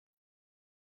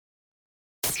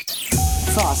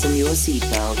Fasten your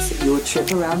seatbelts. Your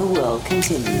trip around the world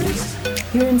continues.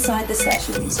 You're inside the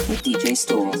sessions with DJ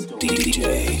Storm.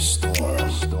 DJ Storm.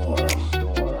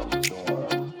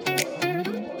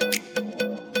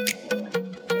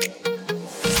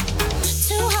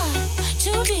 Too high,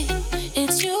 too deep.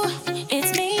 It's you,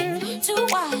 it's me. Too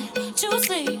wide, too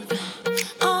sleep.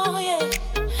 Oh yeah.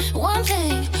 One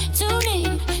thing, two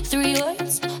need. Three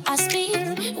words I speak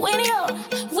when you're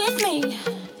with me.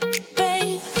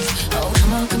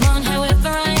 Come on, however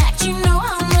I act, you know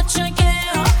how much I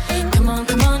care. Come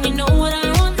on, you know what I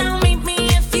want, now meet me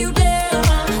if you dare.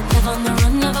 Live on the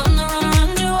run,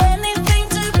 do anything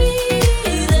to be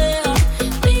there,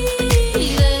 be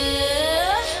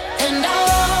there. And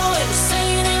I'll always say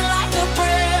it like a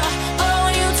prayer. Oh,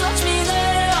 when you touch me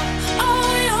there, oh,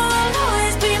 you'll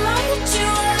always be my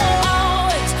ritual.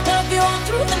 Always love you all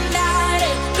through the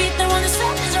night, beat there when the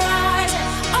sun is rising.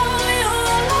 Oh,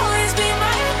 you'll always be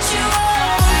my ritual.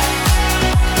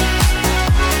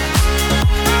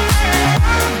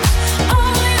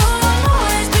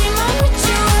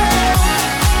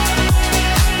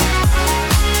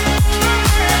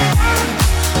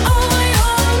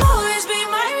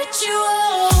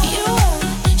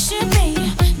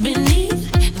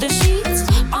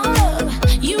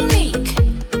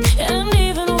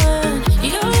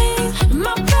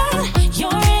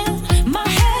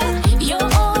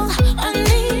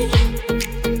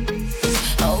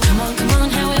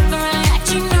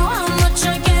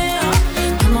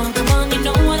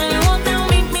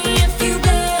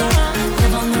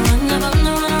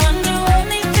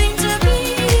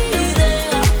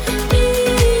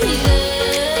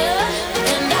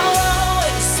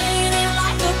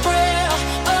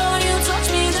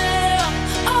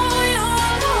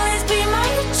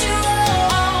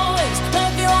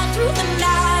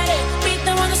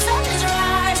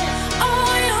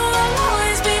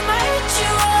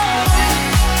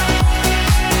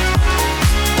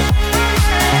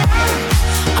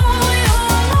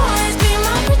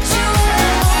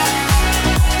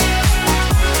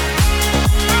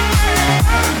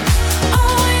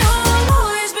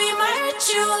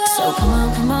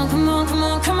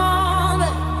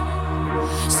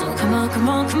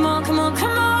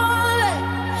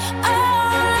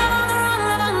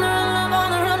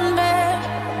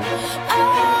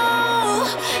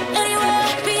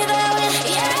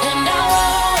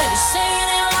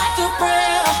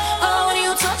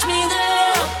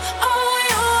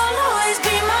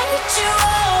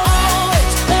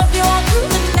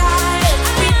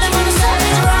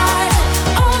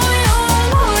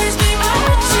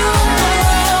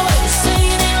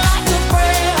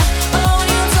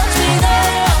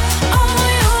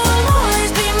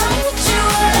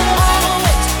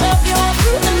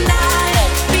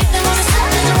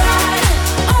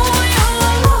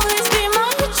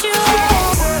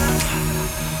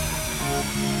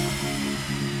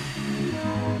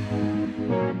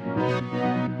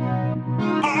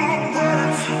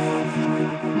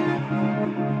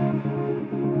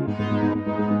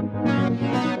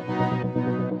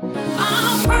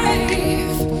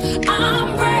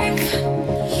 I'm brave,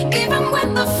 even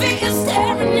when the fear is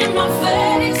staring in my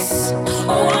face.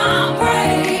 Oh, I'm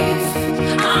brave,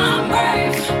 I'm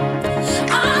brave,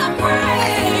 I'm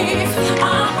brave,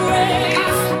 I'm brave.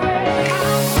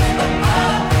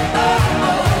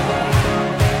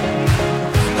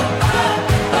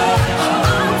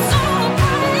 I'm so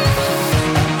brave.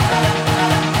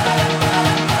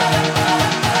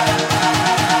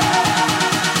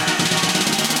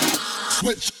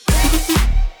 Switch.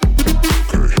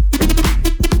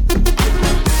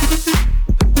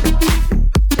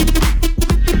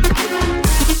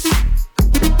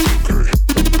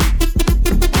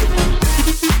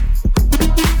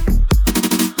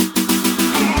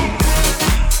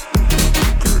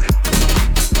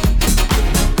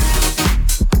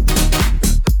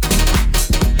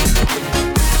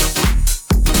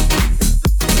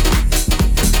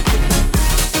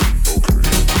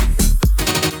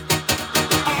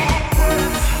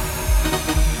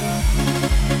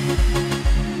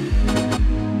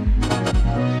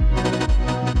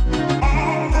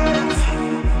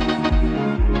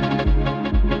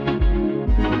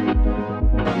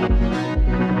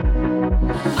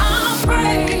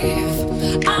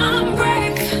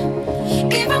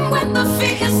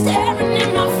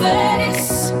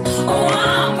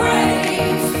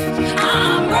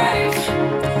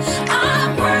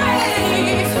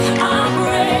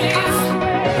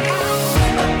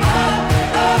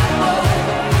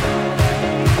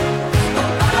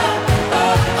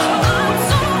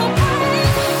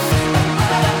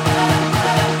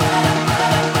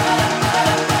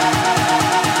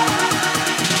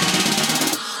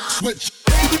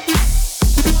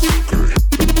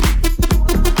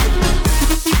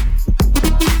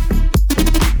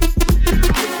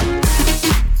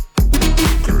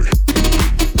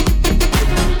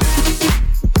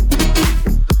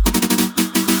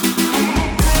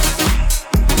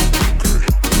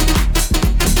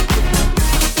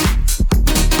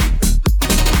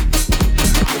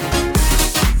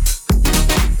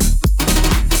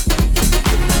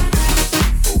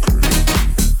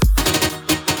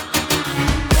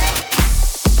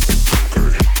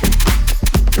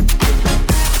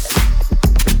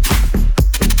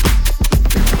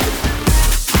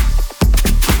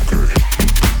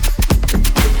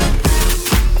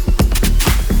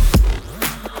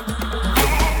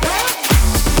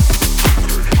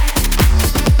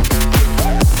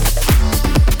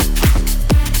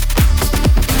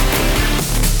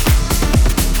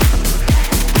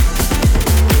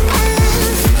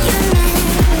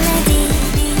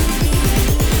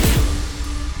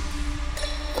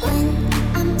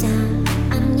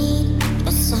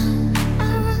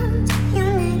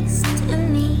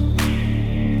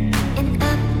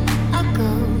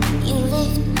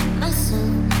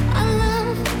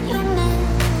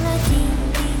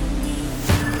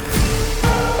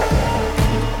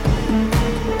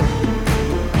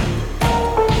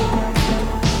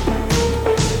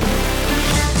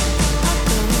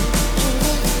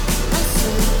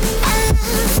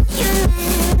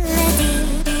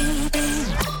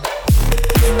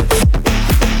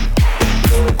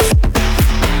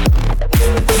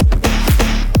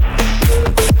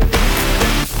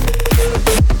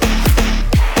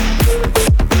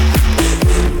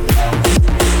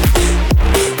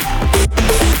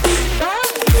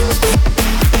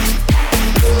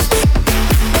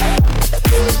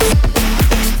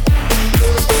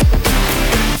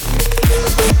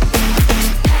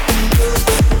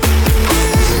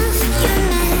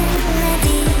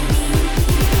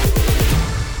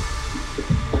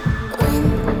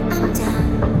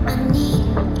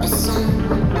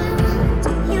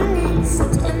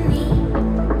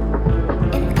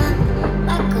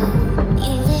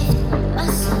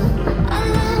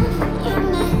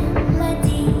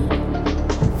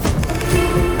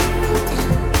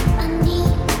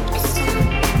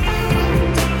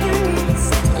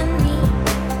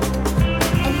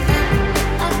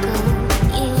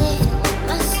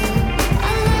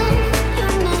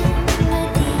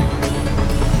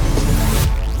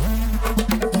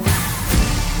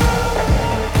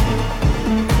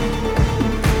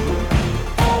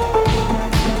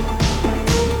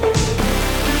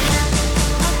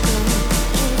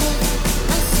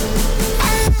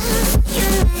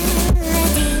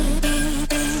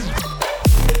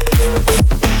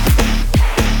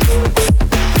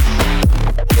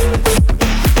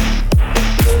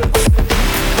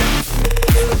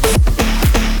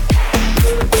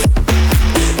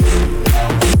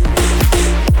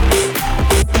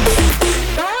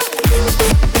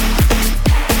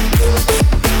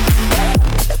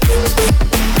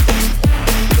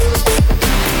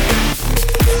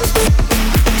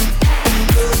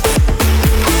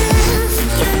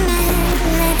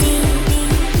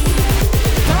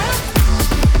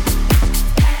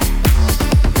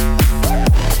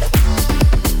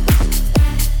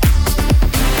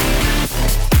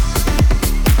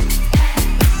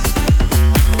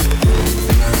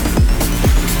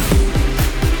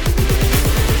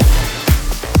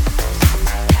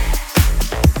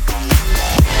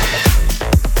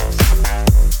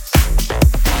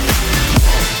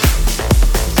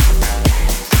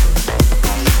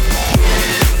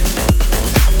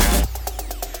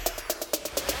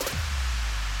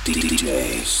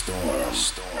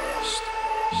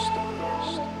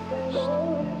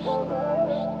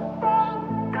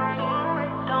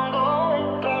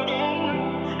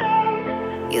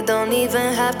 You don't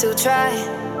even have to try.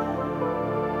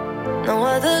 No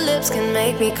other lips can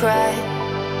make me cry.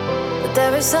 But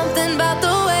there is something about the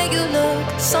way you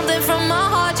look, something from my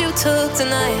heart you took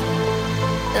tonight,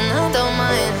 and I don't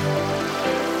mind.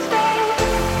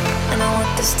 And I want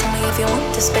this, tell me if you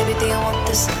want this, baby, do you want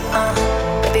this?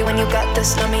 Baby, when you got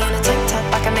this, love me in a tank top,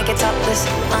 I can make it topless.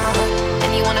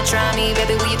 And you wanna try me,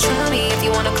 baby, will you try me if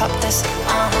you wanna cop this?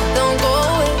 Don't go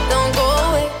away, don't go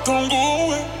away, don't go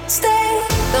away. Stay,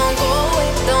 don't go away,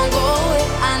 don't go away.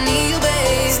 I need you,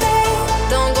 babe. Stay,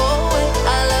 don't go away.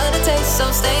 I love the taste, so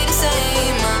stay the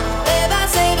same. Babe, I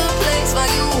save a place for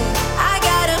you. I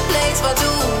got a place for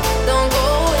two. Don't go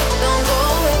away, don't go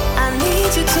away. I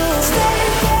need you to stay.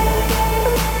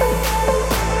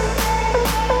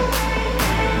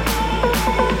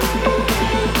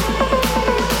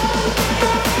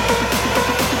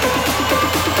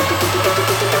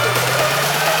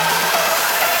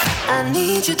 I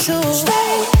need you to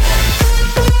stay.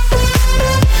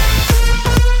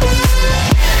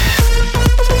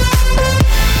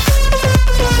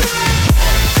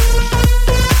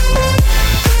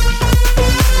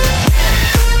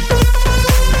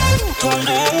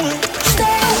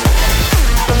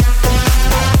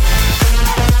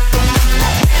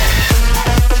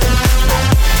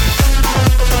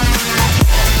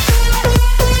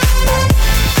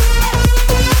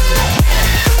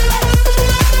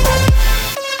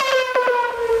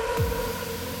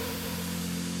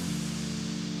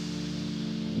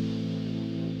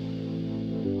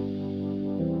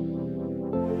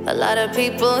 A lot of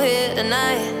people here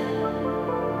tonight,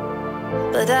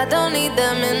 but I don't need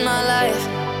them in my life.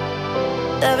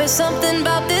 There is something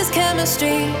about this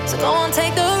chemistry, so go on,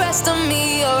 take the rest of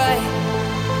me, alright?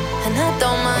 And I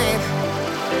don't mind.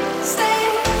 Stay.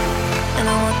 And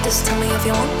I want this, tell me if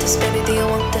you want this, baby, do you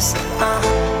want this?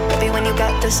 Baby, when you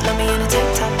got this, love me in a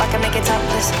tank top, I can make it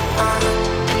topless.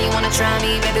 And you wanna try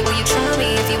me, baby, will you try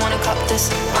me if you wanna cop this?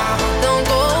 Don't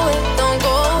go away, don't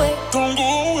go away, don't go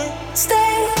away. Stay.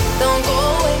 Don't go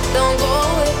away, don't go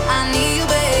away. I need you,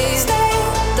 babe. Stay,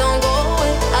 don't go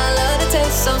away. I love the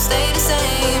taste, so stay the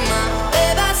same.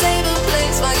 Babe, I save a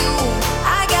place for you.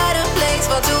 I got a place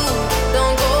for two.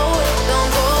 Don't go away,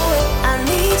 don't go away. I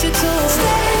need you to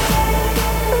stay.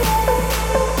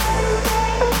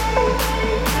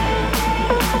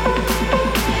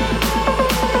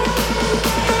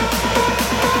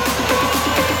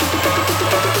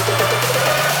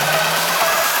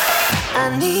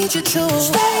 I need you to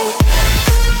stay.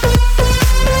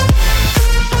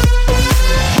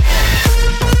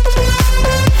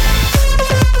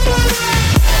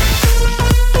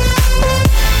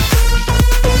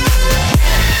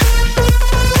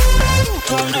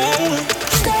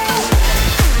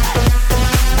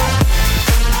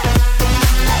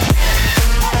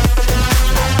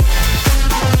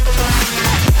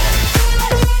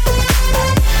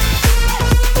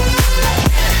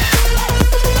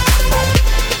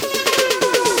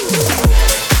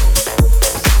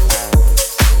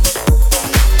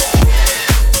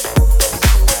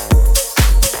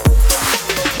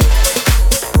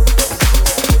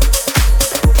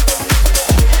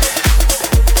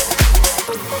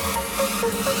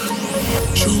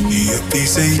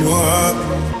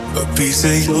 Piece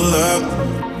of your love,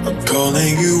 I'm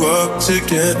calling you up to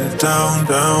get down,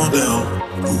 down, down.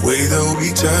 The way that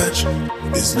we touch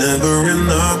is never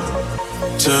enough.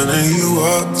 Turning you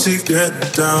up to get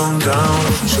down, down.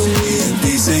 Show me a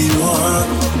piece of your heart,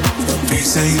 a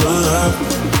piece of your love.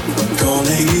 I'm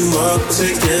calling you up to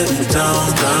get down,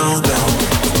 down, down.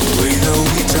 The way that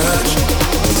we touch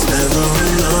is never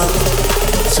enough.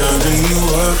 Turning you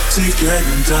up to get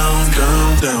down, down,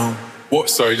 down.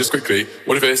 What? Sorry, just quickly.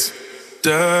 What if it's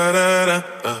da da da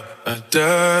da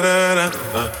da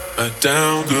da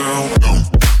down, girl.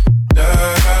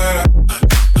 Da da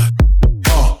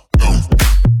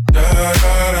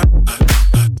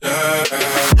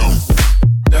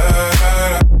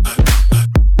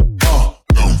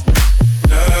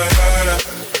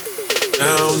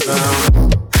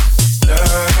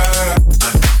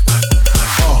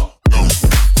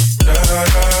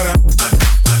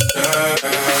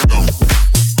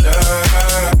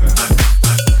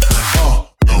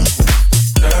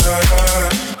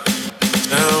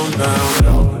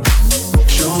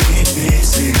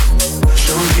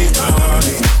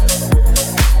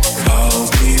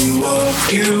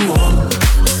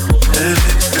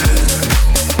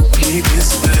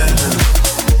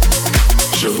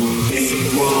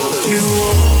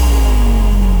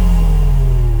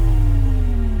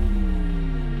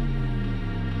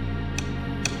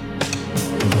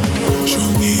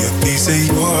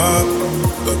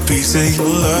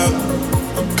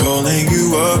calling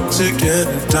you up to get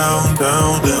down,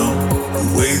 down, down. The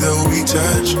way that we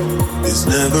touch is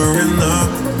never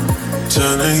enough.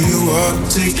 Turning you up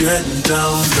to get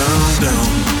down, down, down.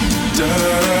 Da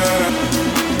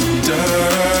da da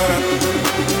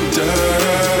da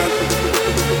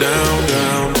down,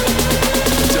 down.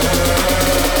 Da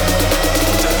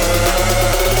da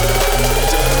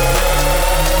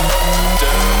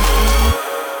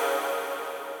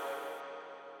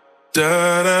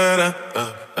da da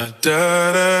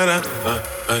da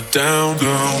da down, down. Da da da da down,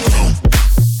 down.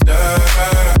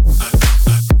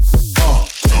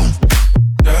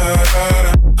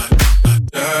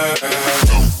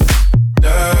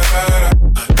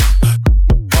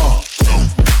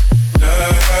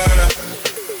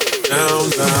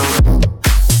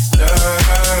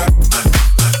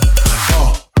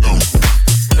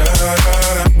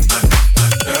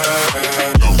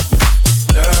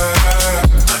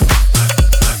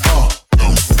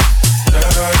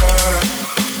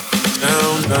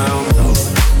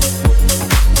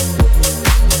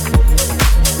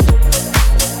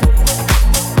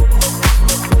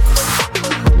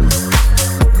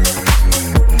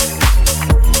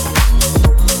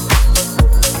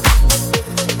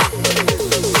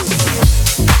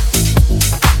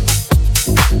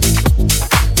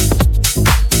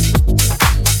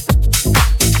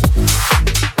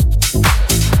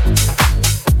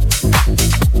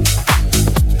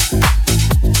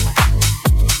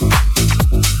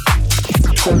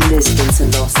 From Lisbon to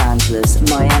Los Angeles,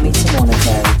 Miami to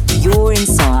Monaco, you're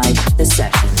inside the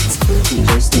sessions with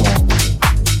DJ Storm.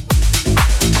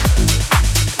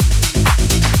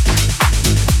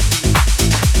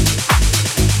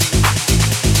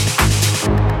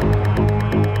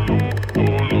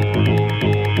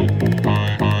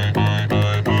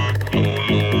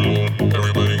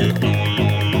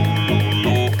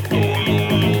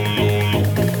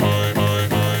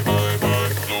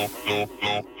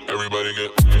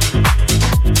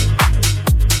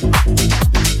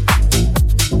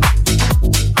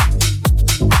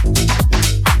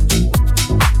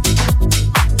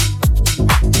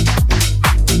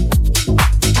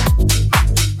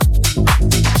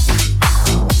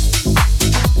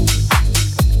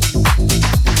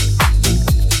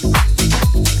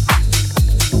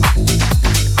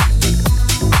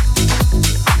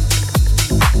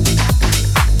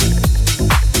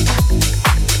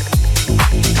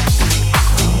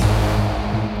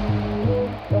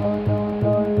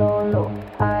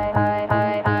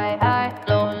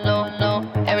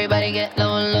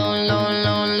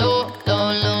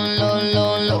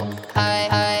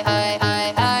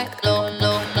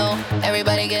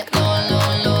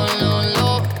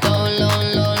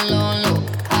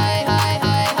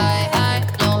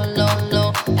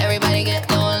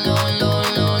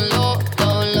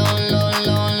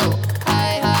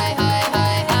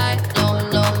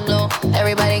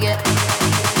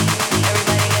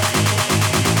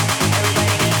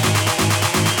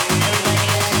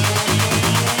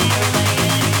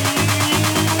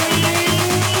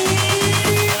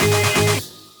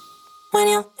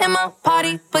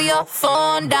 Put your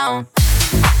phone down.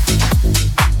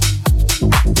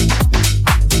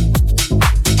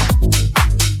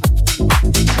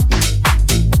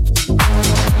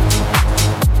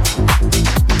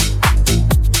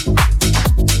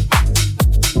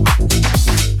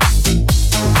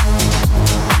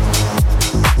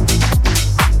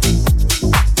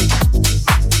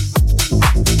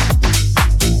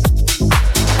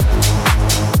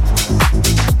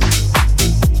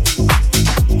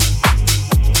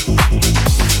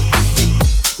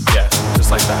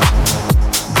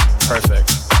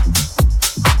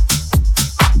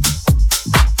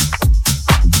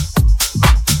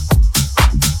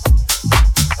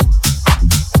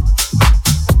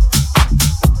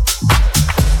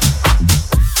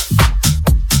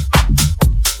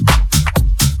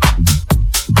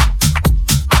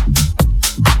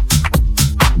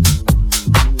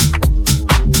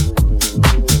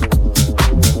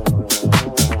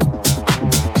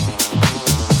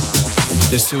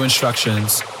 There's 2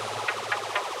 instructions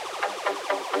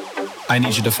I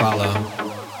need you to follow.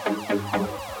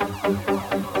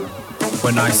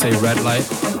 When I say red light,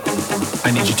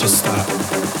 I need you to stop.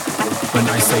 When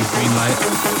I say green light,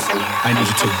 I need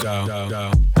you to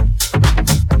go.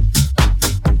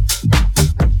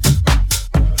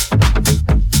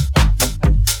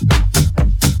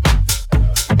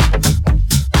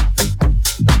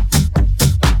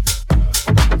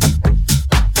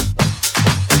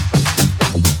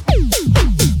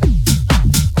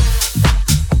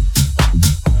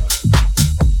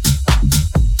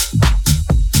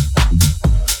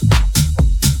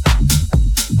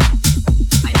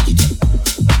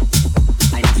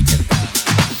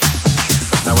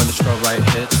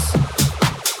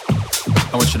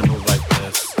 I want you to move like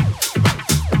this.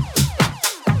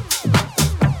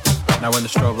 Now when the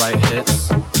strobe light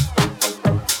hits,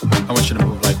 I want you to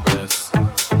move like this.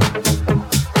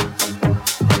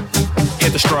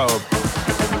 Hit the strobe.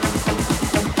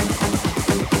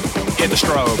 Hit the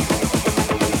strobe.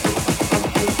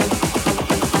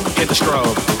 Hit the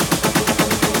strobe.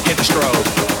 Hit the strobe.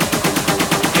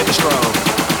 Hit the strobe.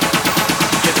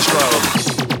 Hit the strobe.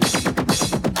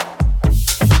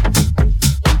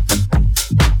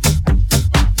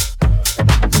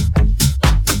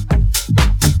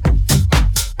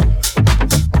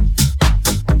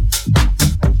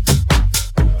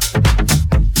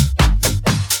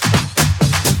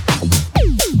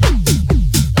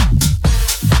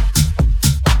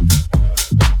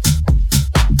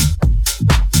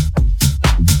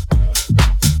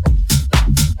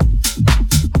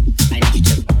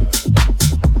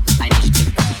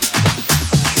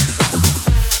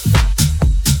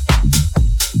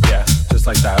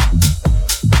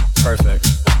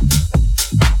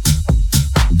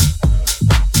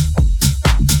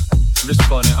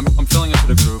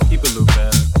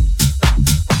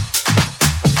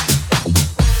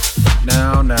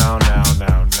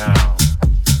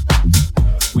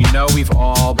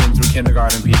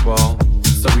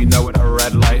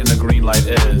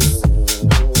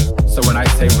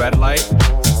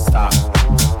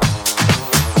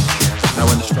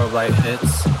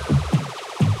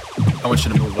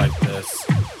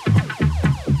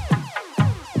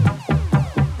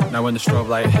 When the strobe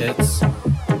light hits,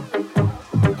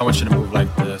 I want you to move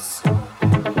like this.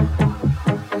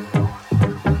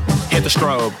 Hit the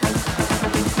strobe.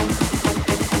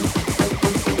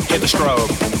 Hit the strobe.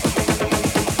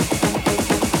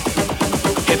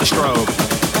 Hit the strobe.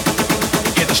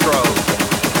 Hit the strobe.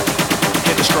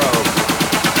 Hit the strobe.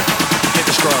 Hit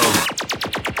the strobe.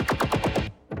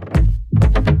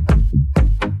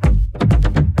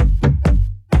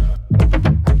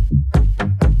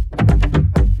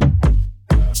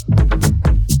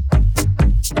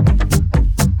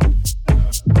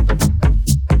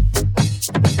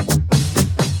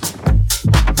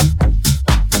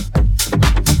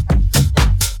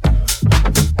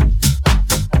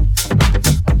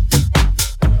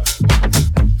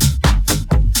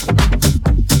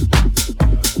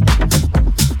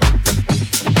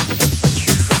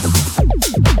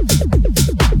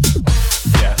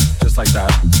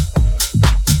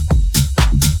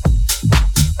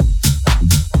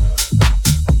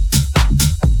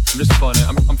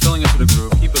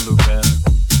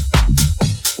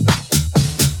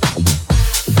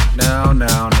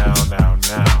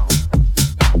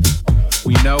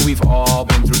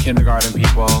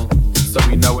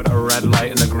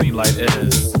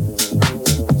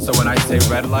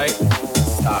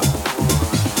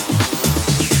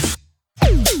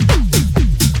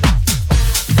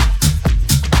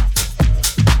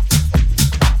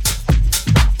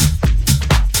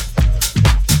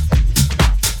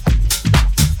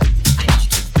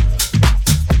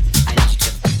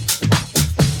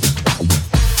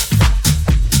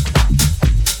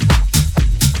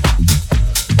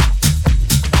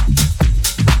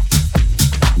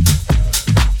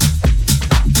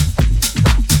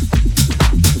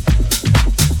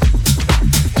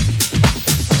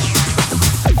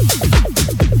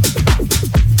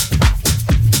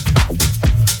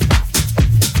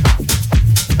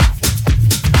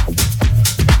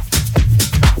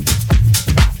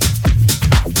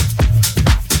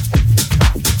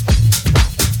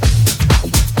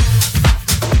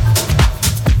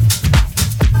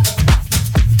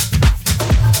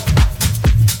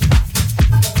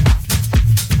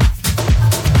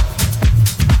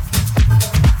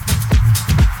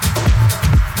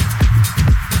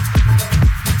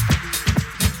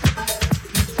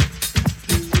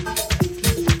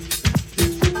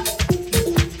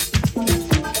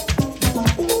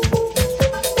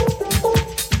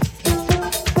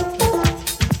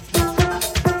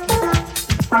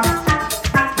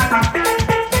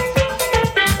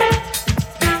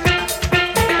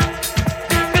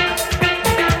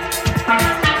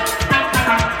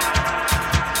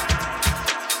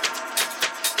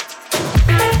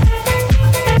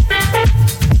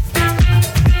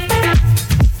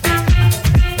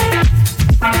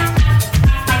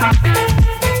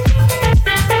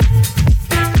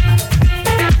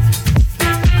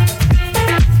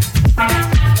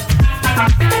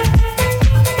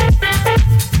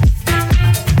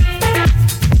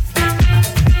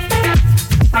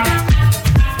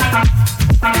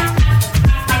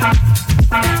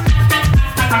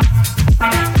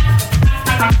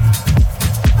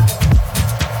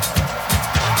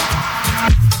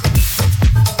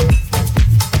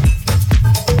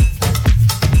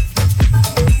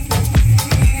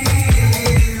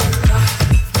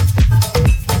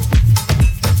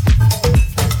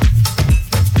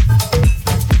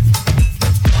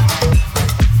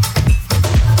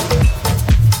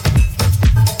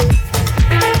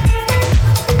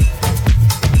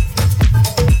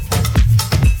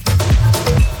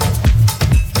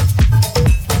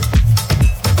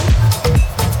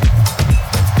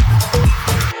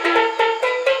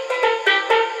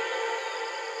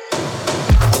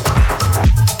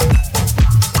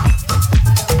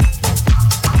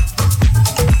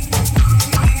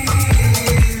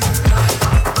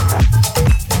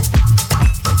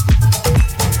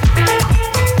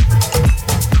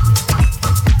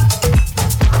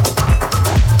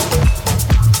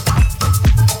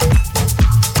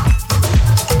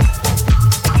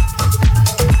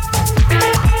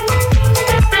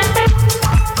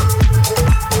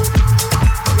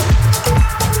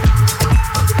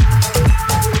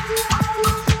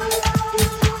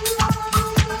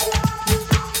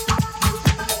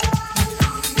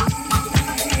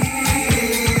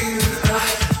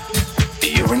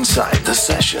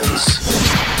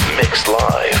 mixed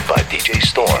live by DJ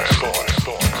Storm.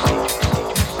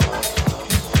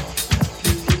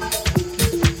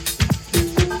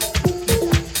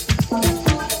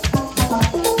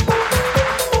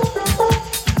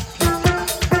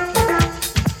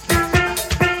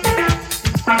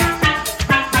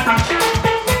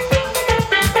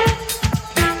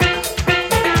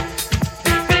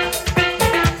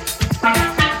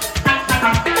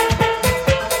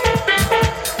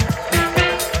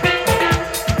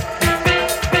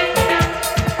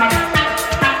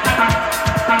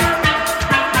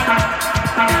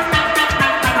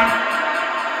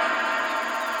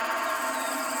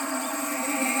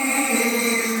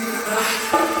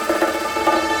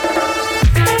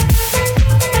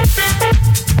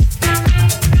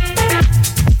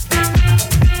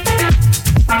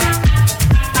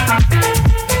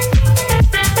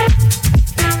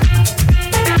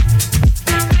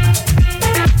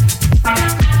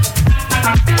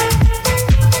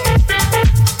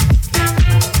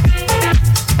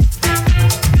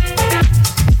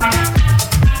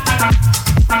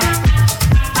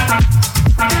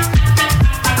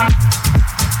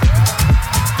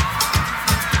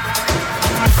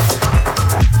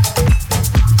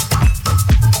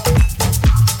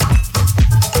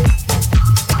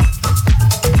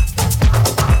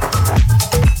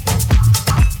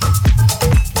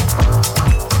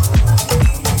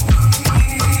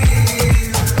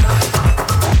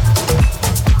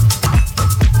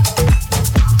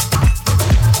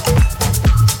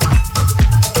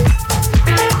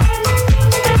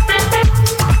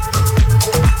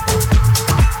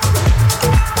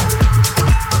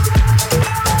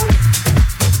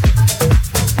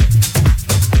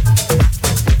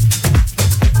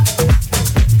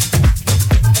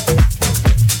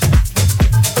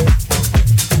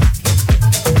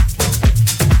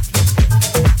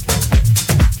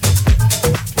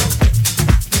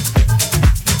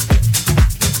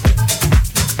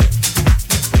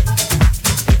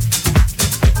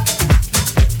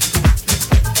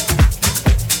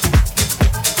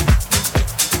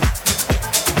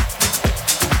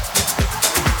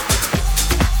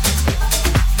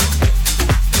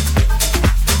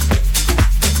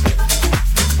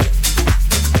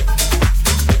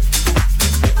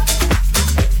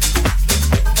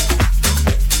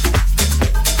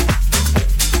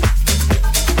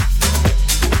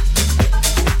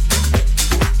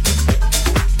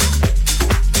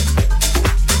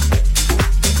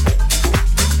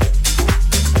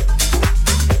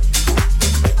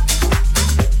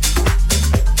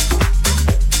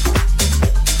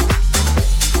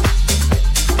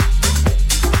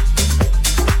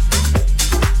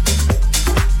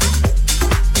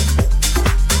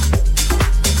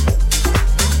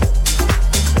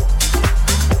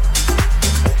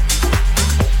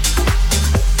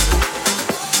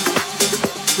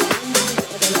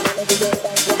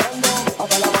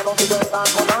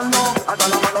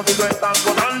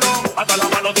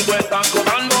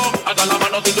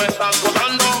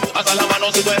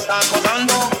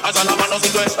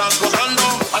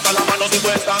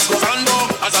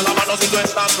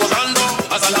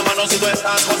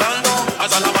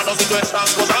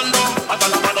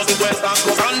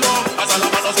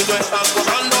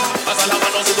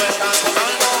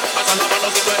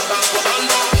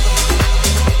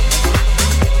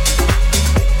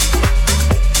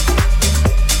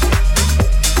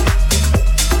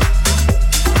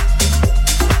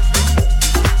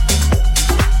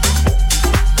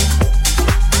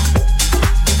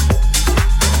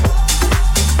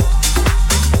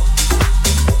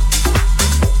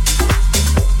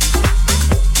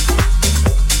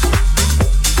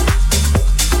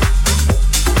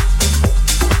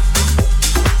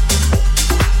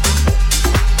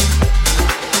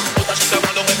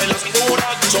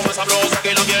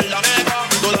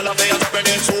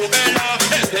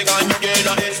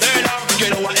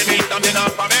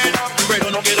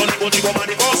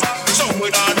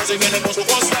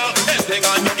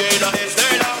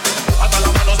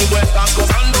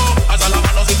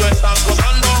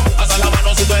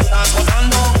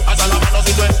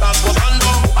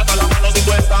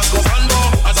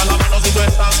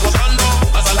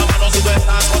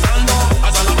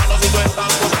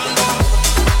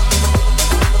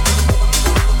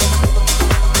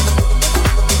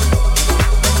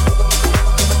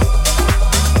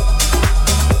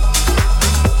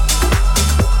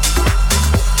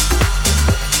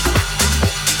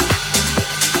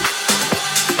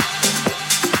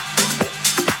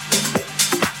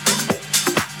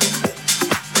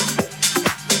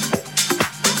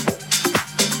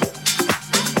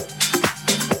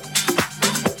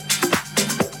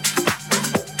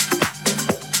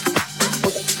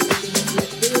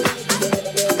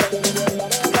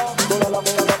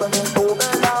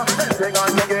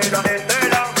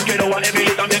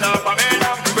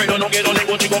 quiero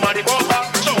ningún chico mariposa.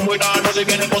 Son buenas, no se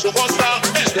vienen por su costa.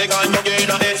 Este caño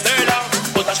llena de estela.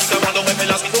 Otras chicas cuando me ven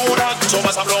la cintura son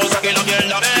más sabrosas que la miel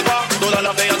la mega. Todas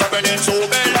las bellas aprenden su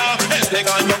vela. Este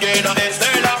caño llena de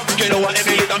estela. Quiero a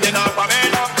Emily también a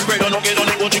Pamela, pero no quiero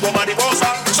ningún chico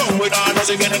mariposa. Son buenas, no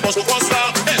se vienen por su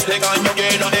costa. Este caño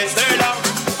llena de estela.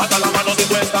 Hasta la mano si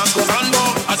tú estás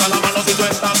gozando. Hasta la mano si tú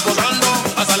estás gozando.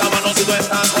 Hasta la mano si tú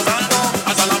estás gozando.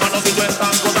 Hasta la mano si tú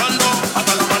estás gozando.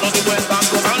 Hasta la mano si tú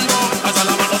estás gozando. Hasta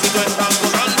la mano si tú estás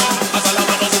gozando. Hasta la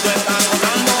mano si tú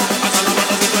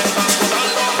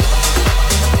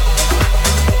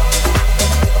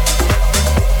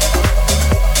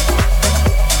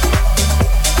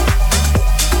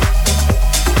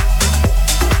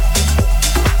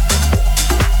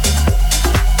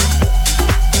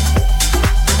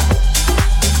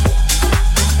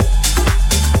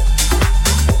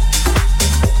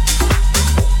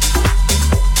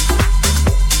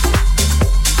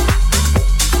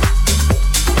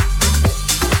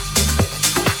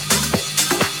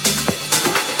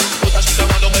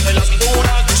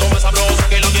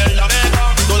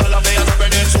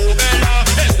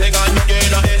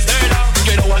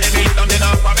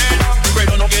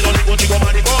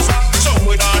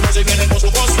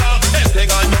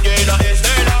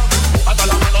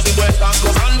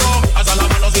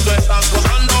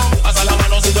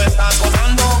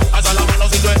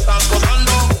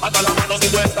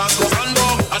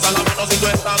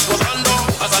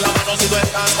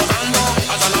estás gozando.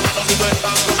 Hasta la mano si tú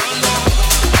estás gozando.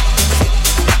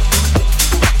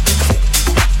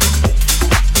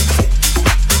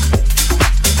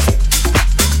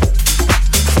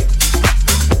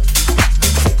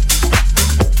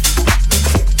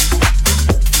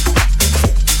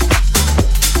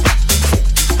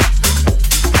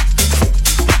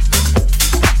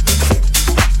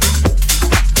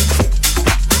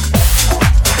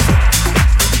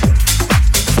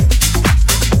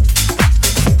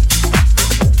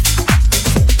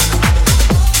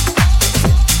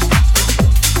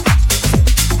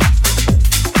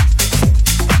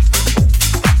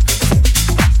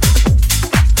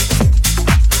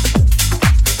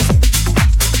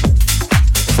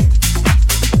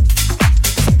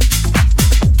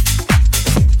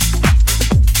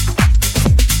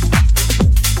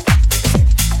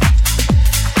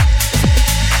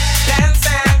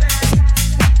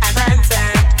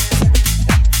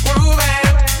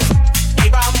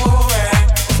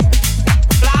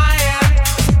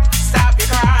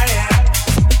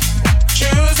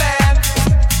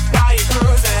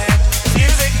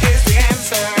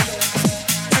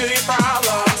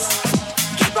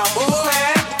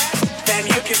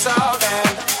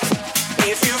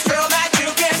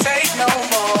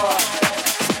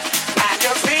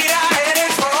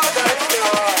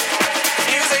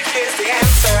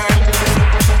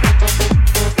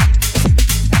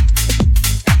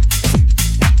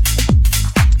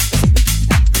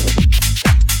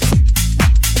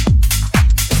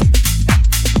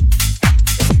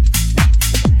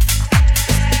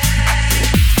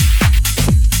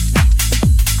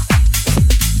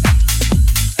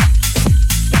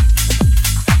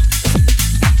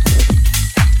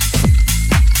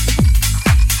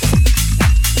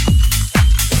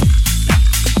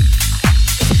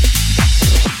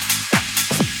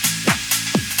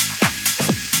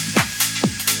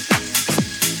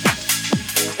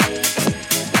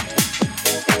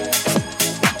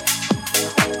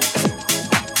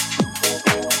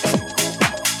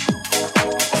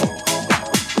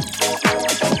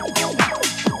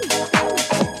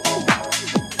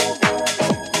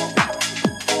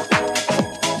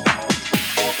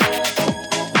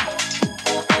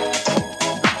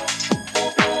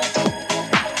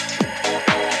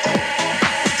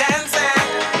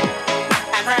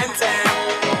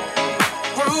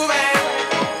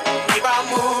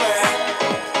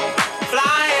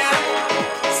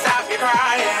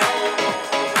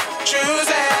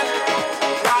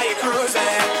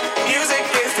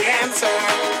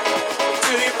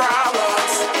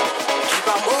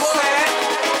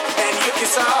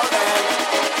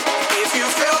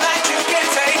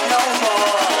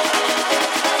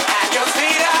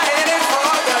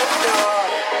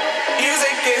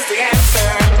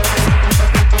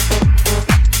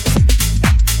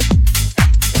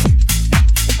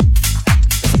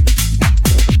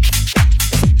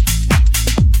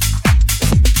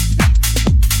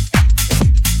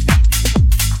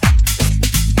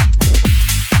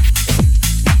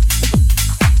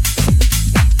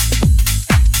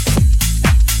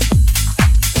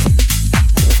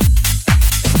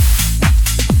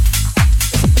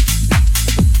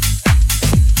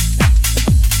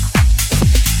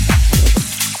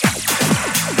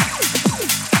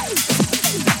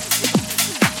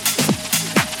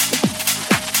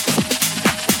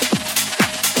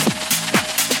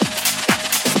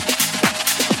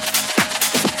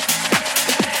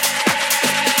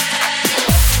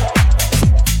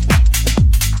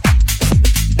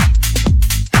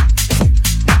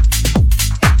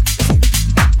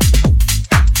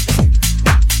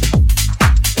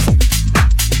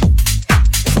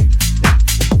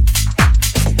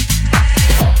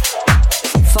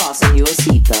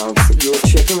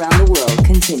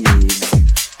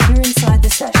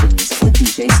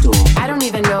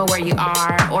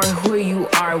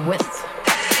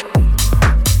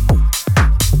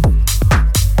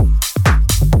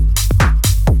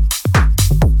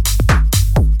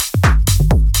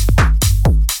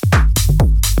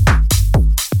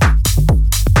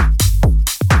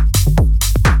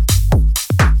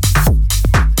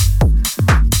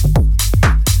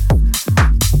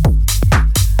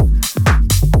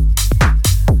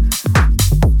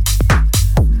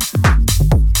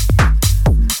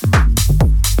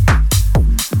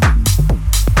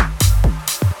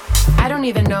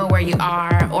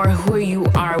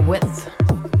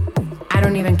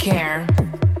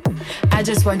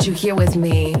 want you here with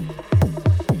me.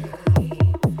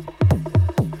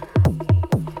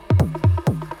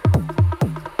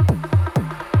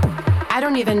 I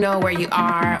don't even know where you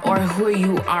are or who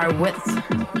you are with.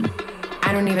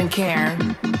 I don't even care.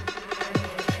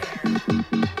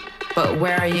 But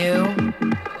where are you?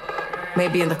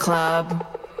 Maybe in the club,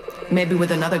 maybe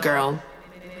with another girl.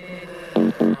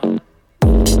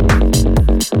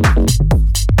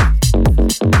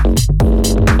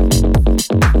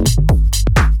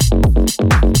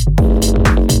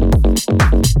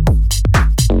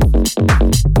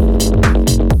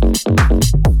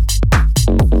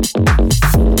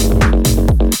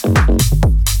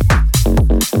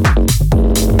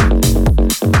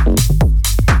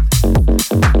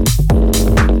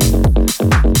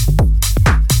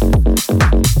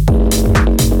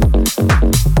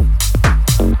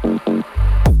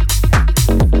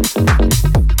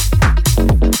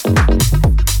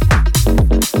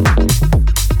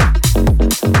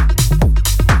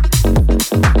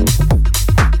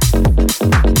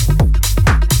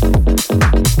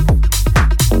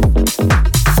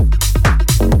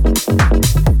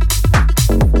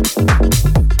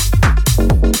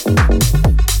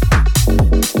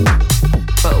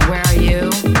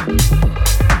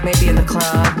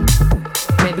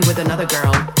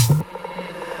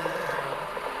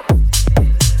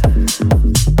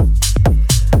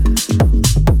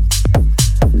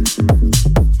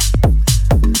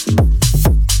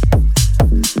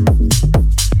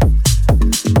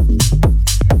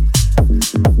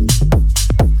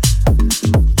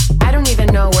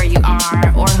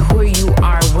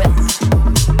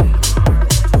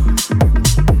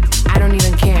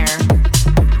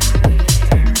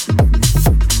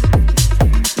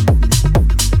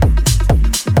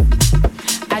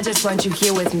 Want you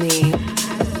here with me.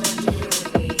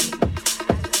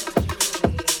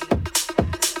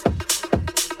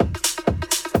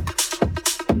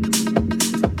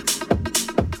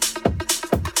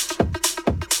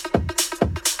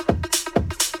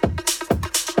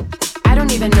 I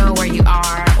don't even know where you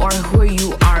are or who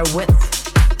you are with.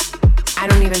 I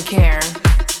don't even care.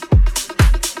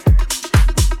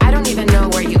 I don't even know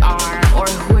where you are or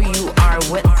who you are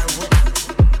with.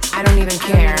 I don't even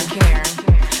care.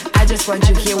 I just want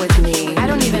you here with me. I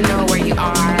don't even know where you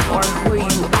are or who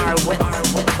you are with.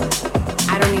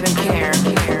 I don't even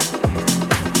care.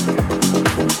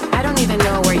 I don't even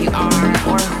know where you are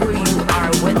or who you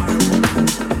are with.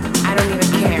 I don't even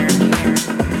care.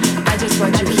 I just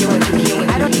want you here with me.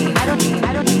 I don't need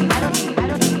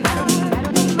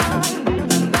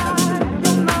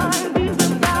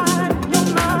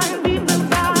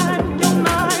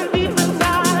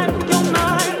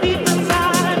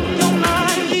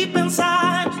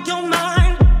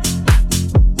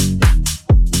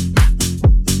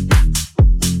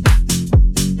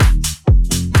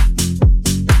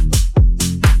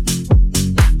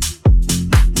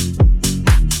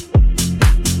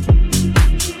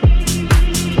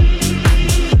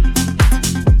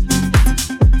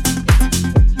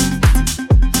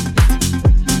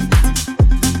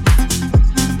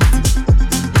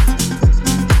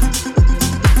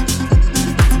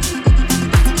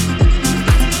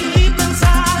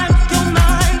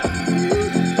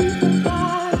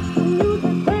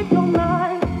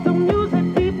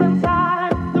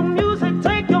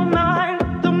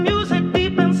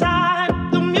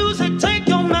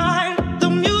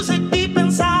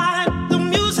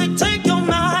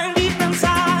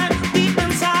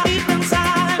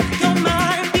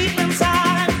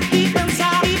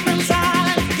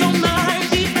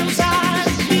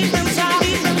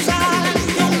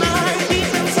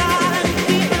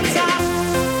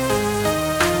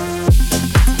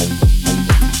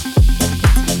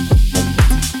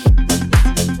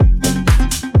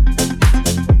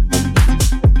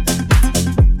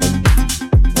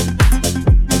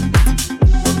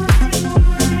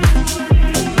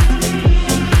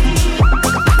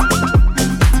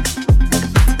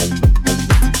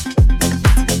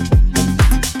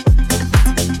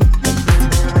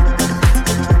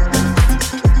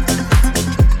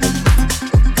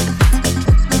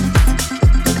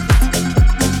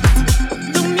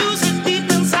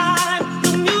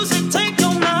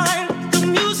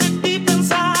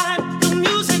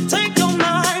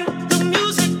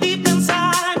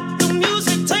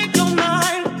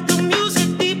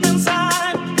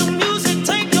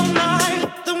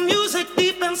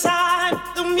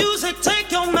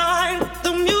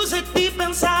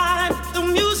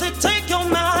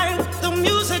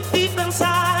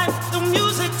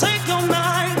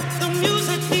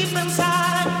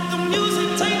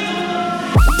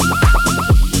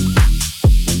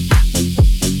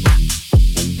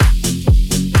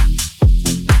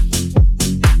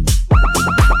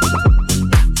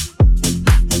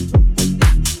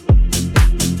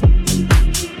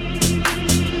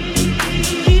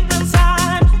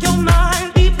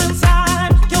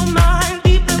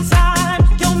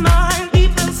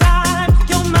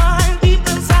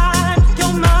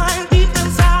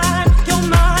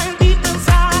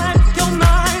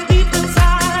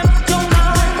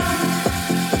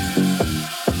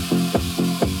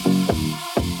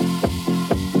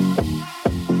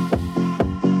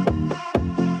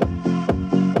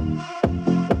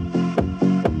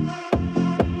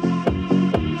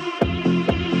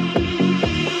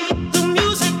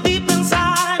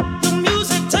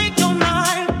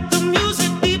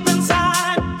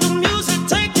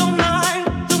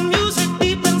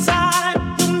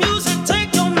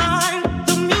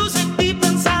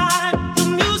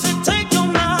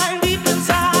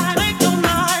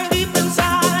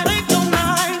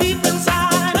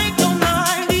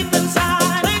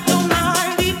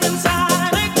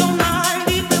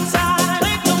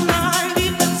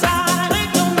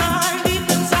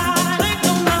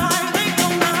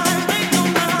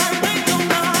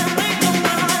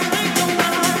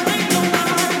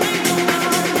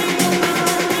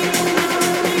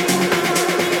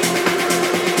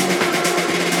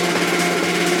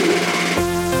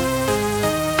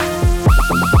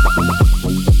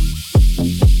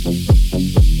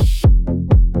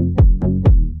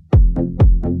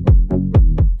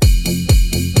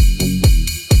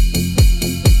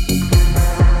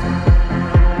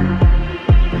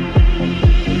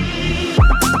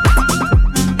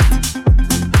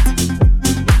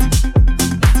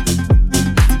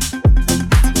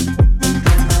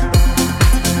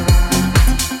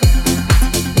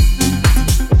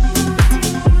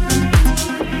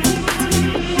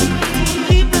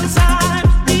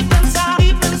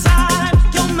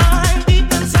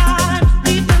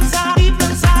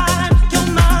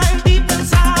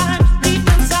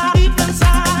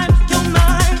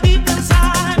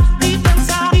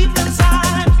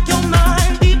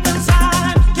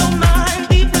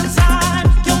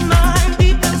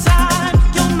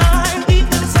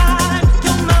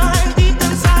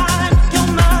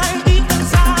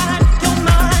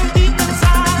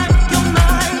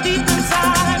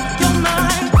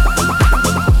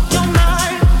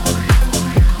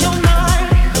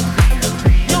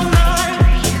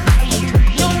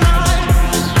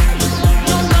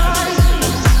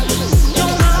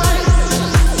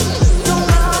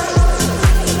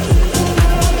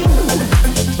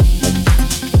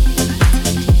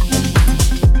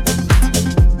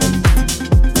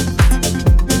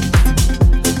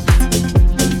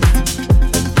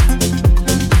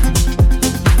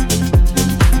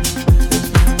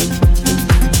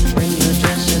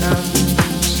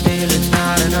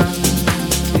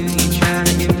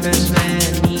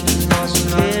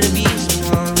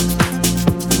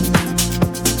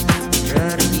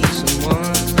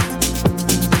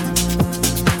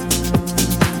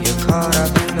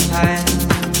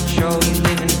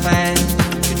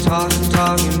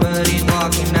talking, but ain't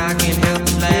walking. I can't help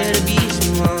but let it be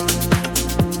someone.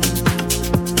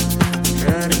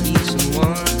 Try to be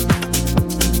someone.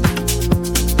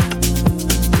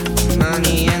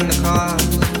 Money and the cars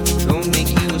don't make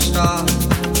you a star,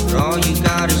 but all you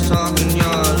got is talking.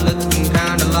 You're looking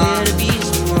kinda lost. Try to be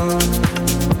someone.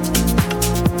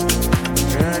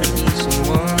 Try to be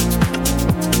someone.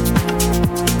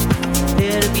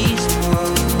 Try to be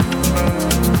someone.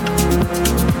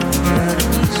 Try to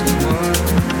be someone.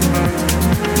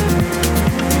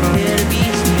 Try to be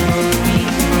someone. Be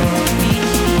someone. Be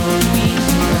someone. Be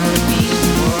someone. Be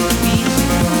someone. Be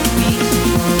someone.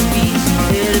 Be someone. Be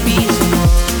someone. Try to be someone.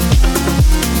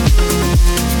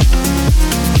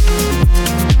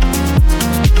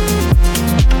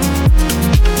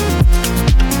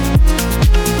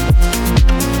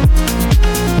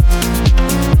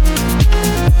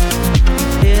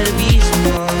 Here to be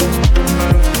someone.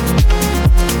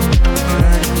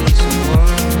 Try to be someone.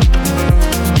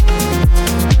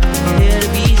 Here to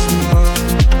be someone.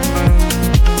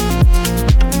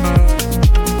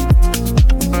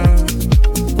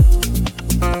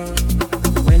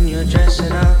 When you're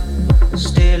dressing up,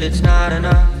 still it's not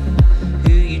enough.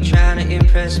 Who you trying to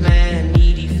impress, man?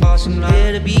 Needy for some love.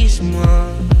 Here to be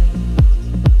someone.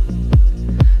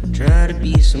 Try to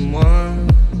be someone.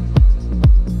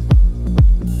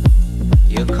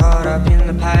 You're caught up in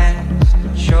the past,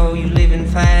 show you living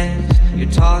fast. You're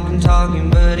talking,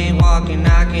 but ain't walking.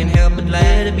 I can't help but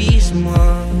let it be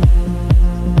someone.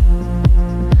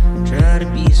 Try to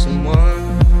be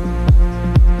someone.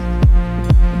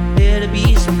 Try to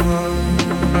be someone.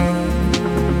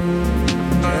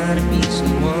 Try to be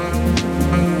someone.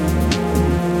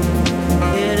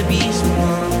 Try to be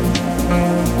someone.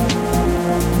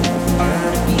 Try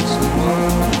to be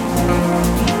someone.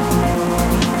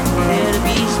 Here to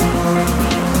be someone.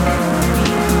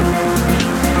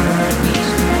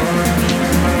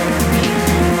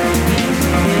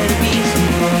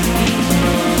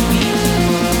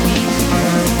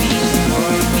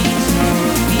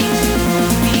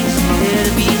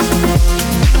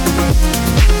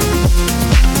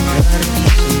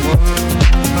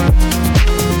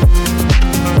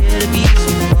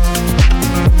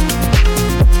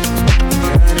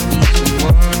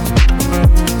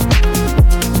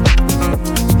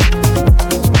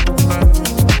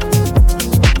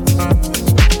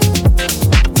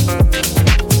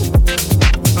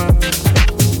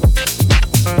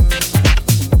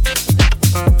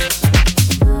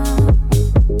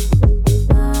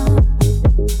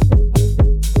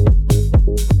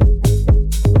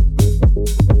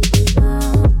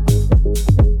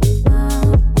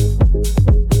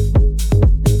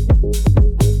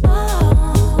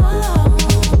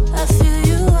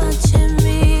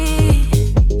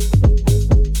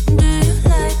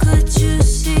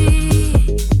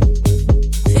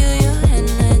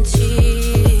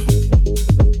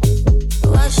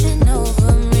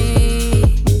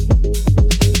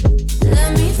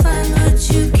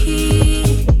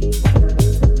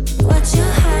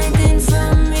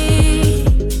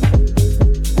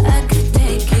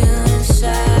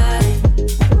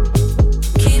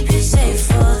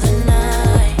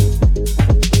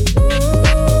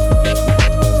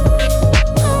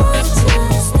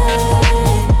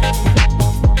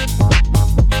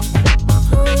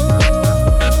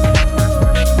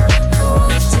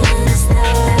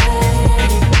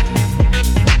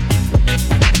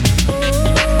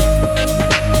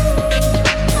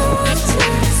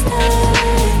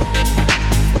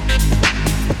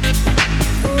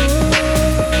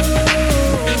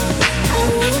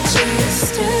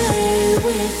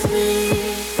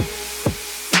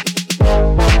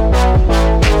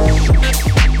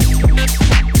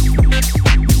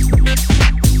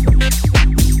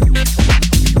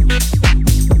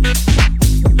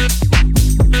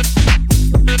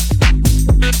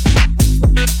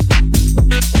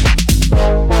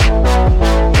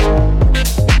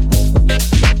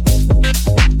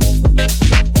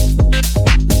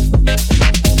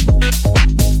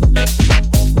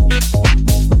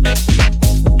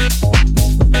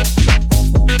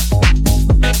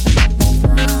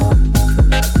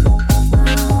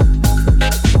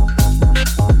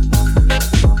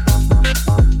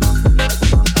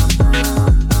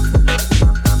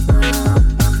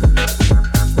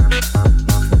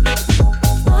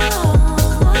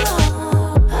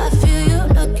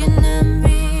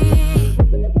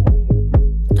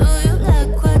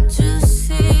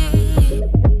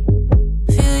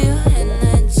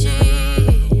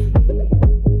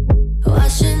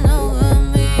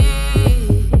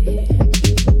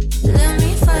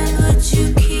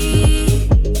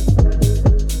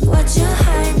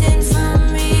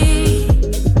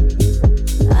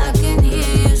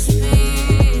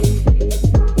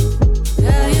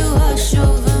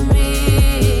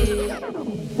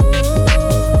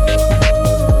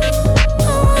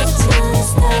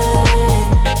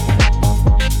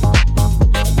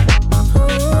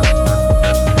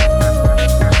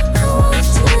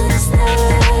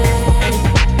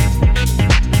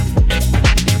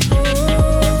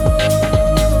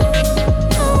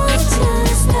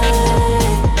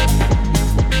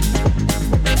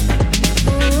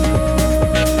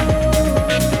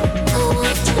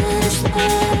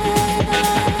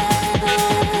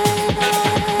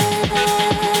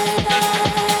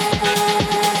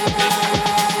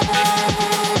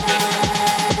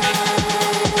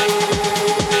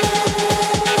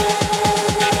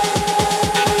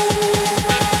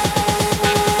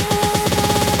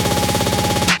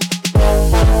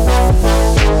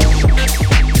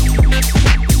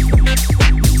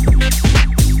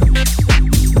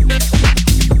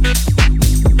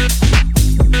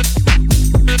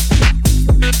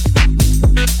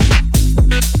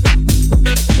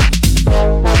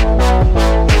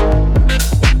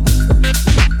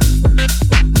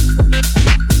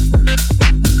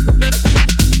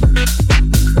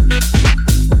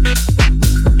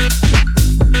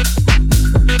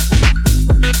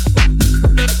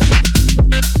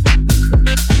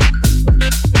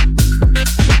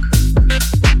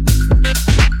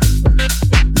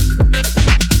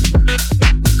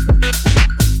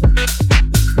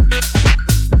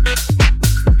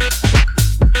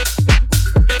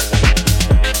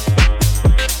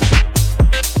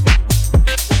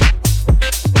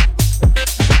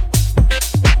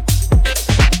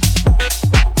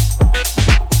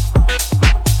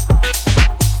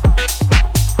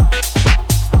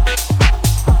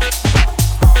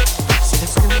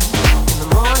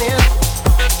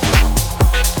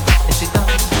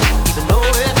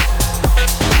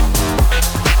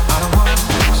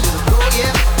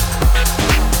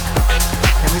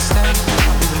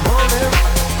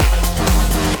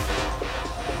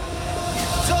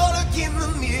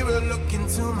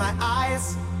 my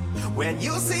eyes. When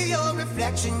you see your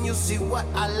reflection, you see what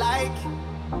I like.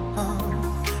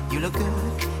 You look good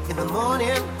in the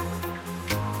morning,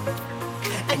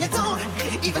 and you don't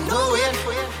even know it.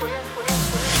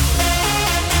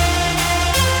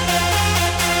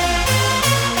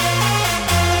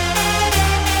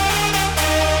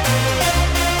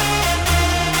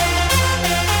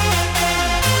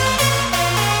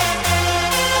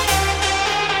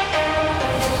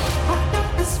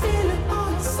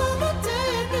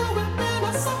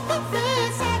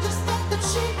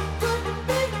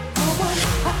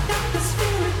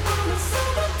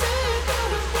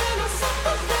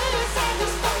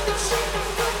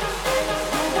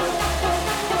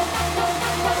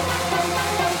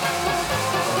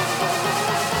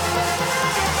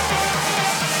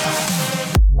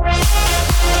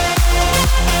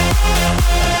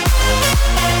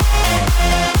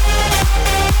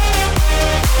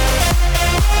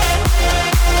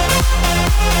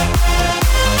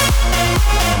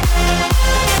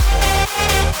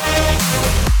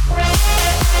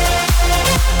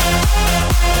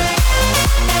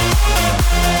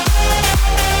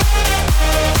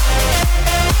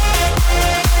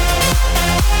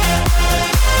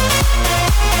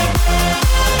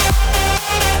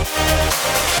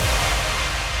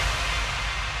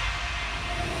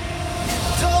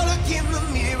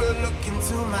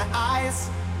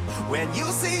 When you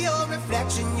see your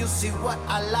reflection, you see what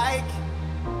I like.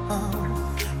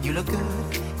 You look good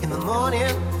in the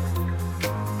morning,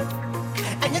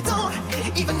 and you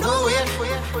don't even know it.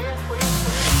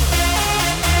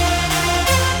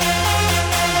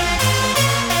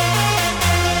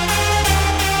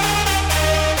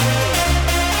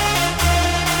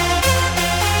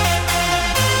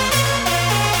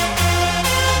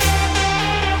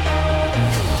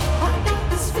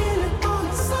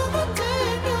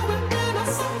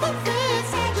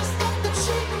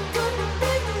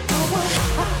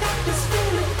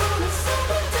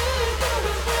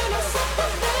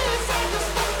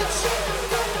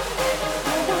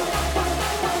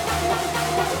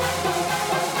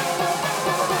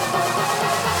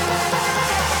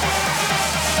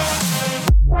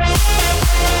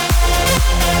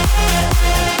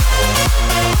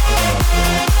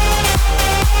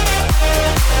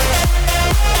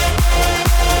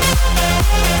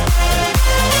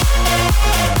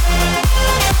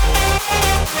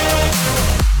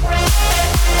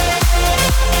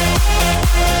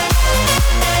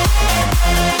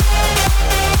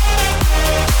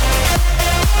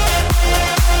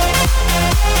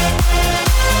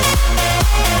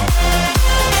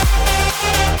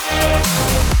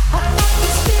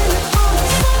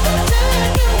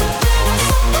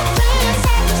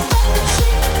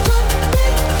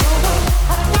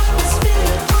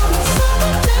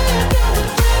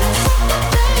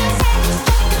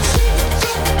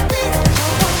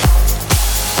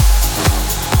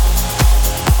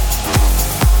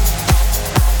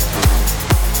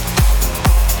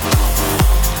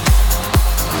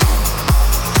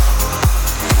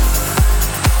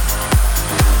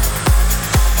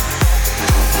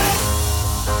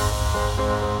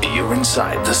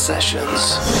 Inside the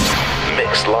Sessions.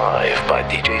 Mixed live by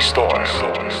DJ Storm.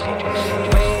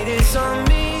 Wait, it's on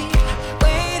me,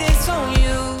 wait, it's on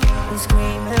you. We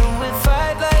scream and we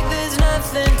fight like there's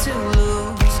nothing to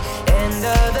lose. End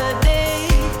of the day,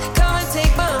 come and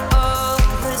take my all.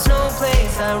 There's no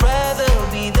place I'd rather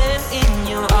be than in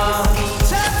your arms.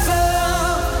 Tough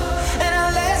love, and a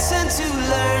lesson to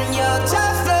learn. Your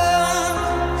tough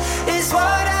love is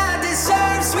what I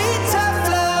deserve. Sweet tough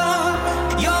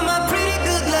love, you're my pretty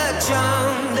good luck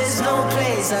charm. There's no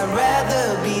place I'd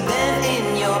rather be than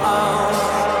in your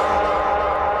arms.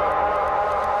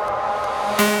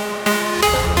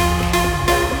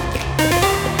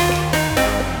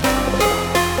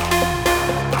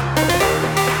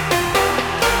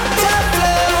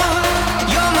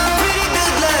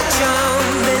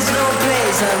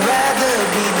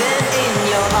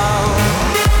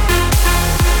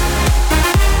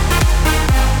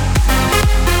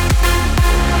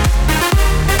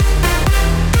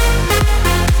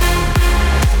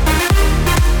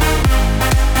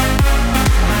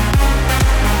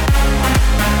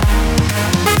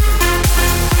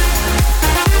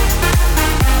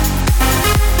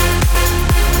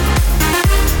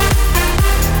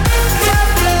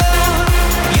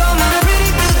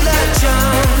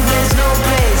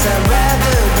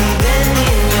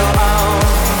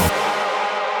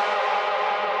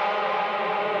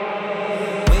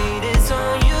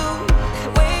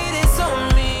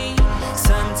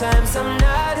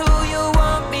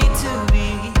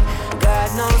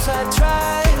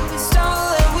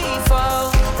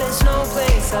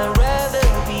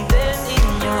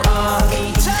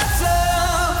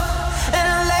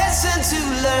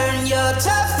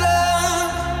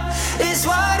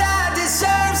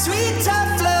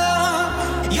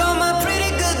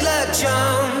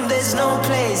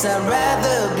 place I'd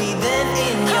rather be than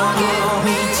in your home.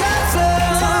 Be tough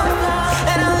love,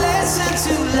 and a lesson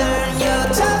to learn. Your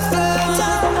tough love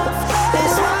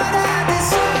is what I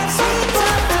deserve. Sweet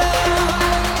tough love,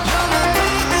 you're my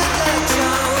baby like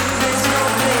John. There's no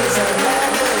place I'd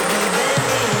rather be than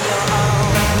in your home.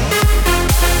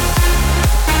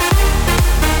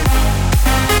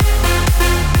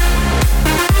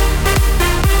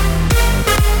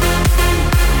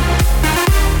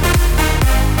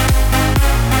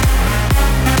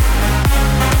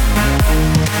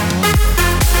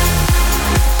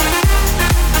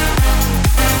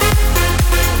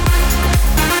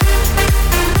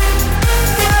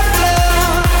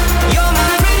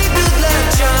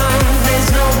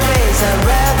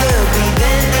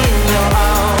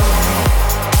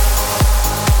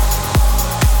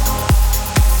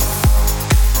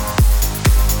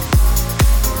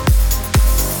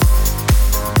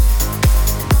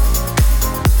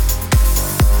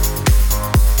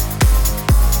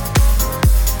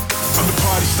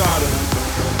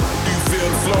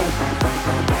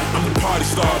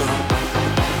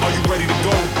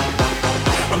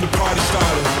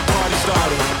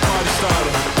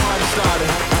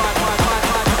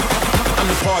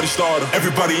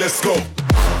 Everybody, let's go.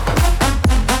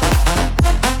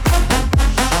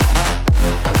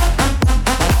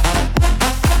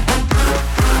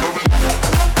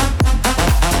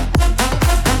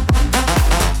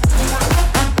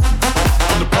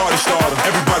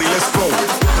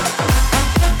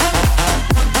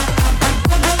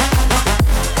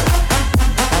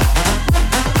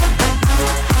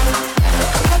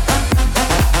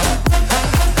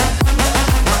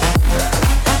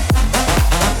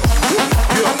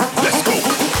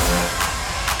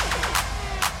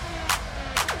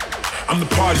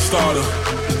 Starter.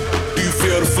 Do you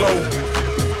feel the flow?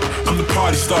 I'm the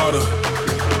party starter.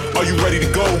 Are you ready to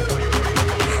go?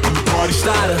 I'm the party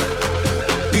starter.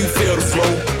 Do you feel the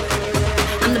flow?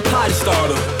 I'm the party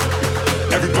starter.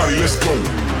 Everybody, let's go.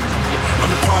 I'm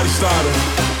the party starter.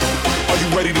 Are you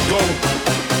ready to go?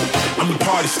 I'm the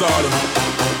party starter.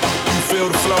 Do you feel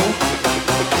the flow?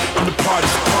 I'm the party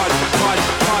starter.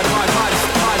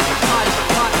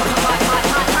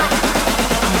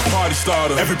 I'm the party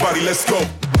starter. Everybody, let's go.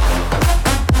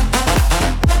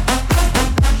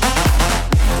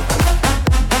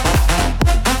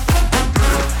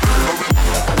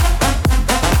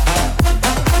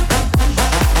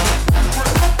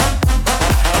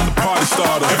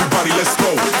 Everybody, let's go.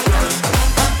 I'm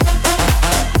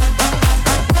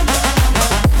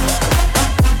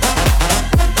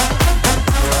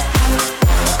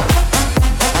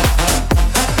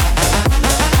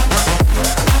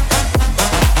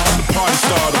the party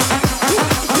starter.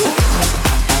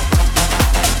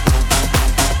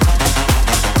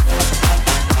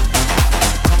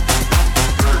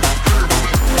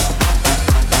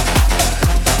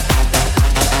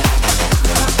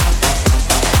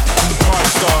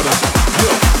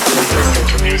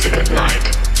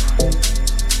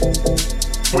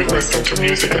 We listen to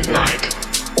music at night.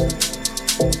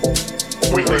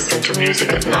 We listen to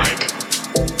music at night.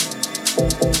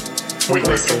 We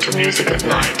listen to music at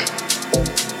night.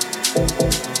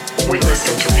 We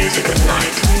listen to music at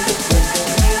night.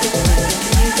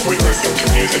 We listen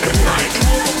to music at night.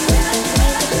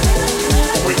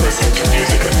 We listen to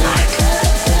music at night.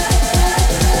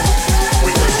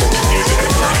 We listen to music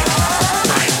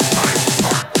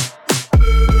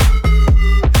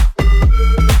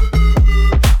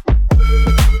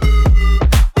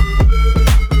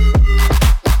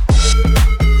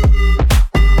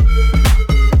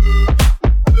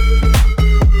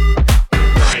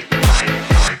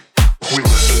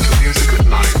at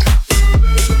night.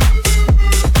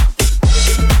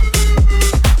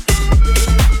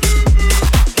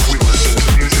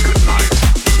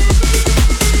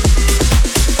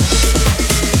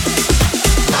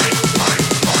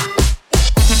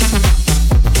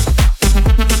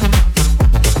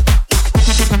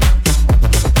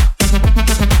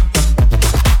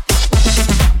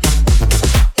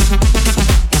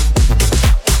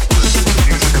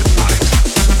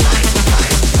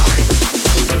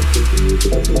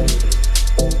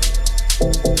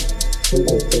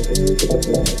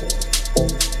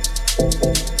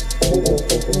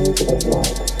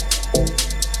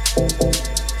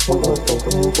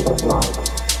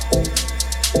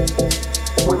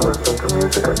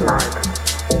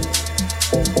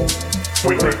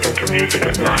 We listen to music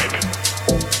at night.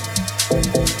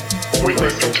 We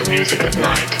listen to music at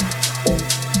night.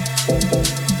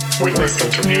 We listen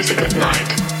to music at night.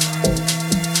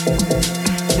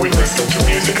 We listen to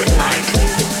music at night.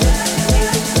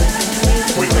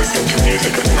 We listen to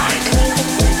music at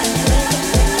night.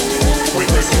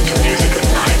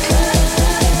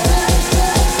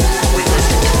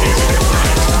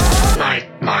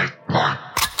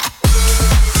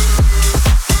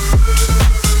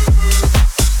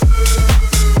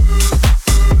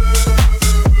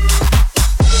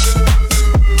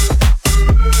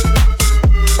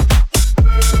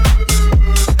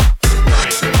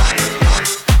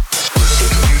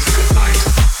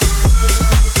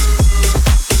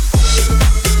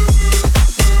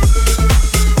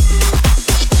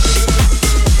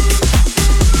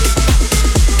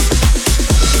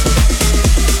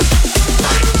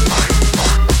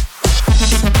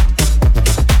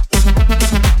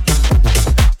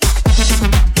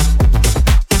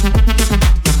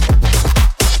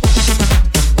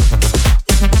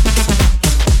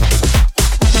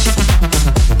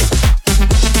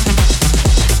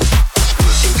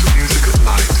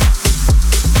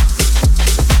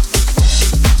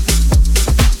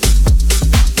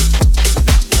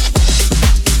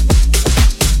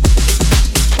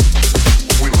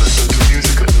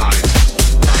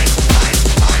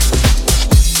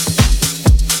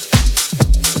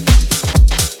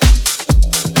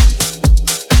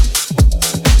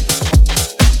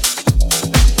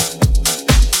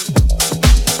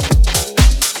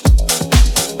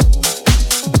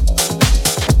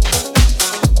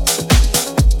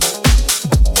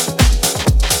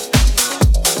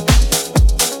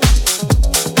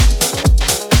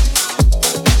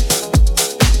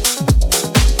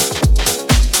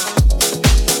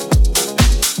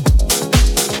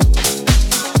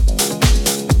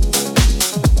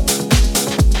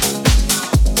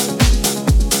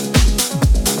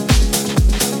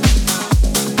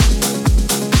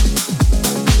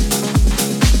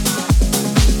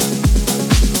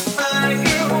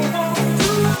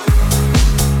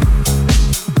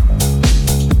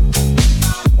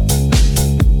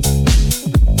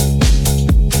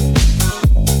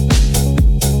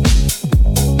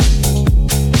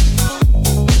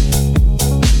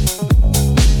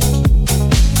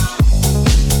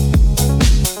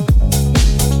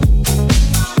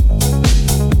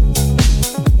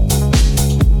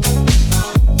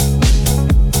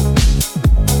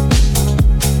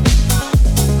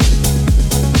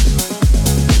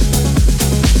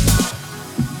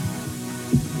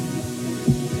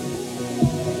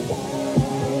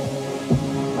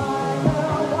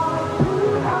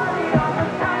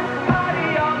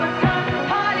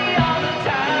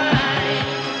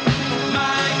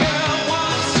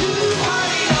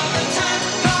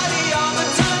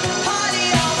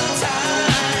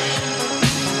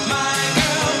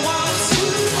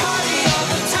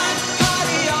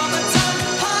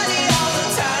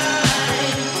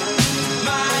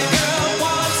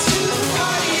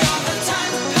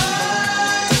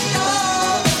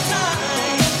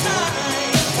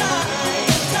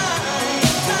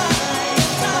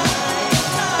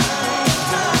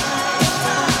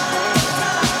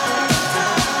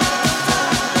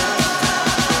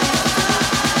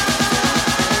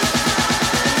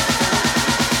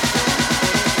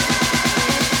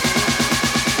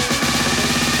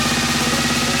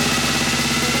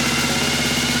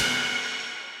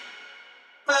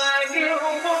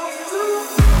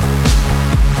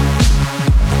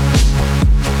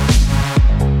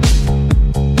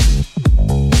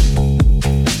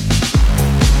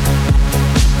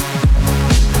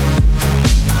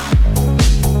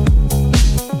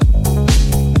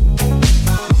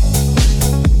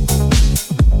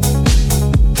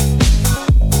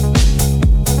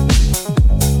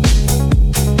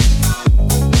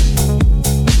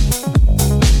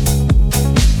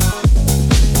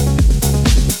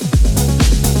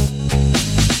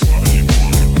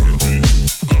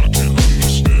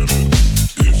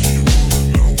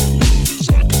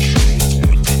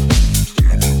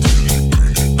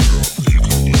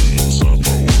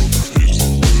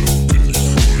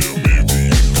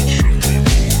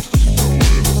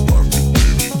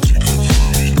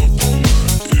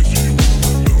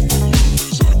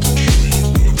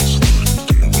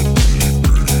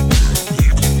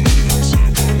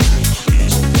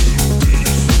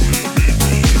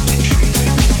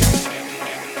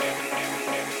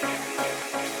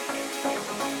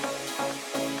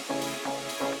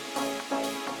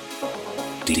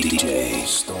 DJ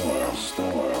Storm.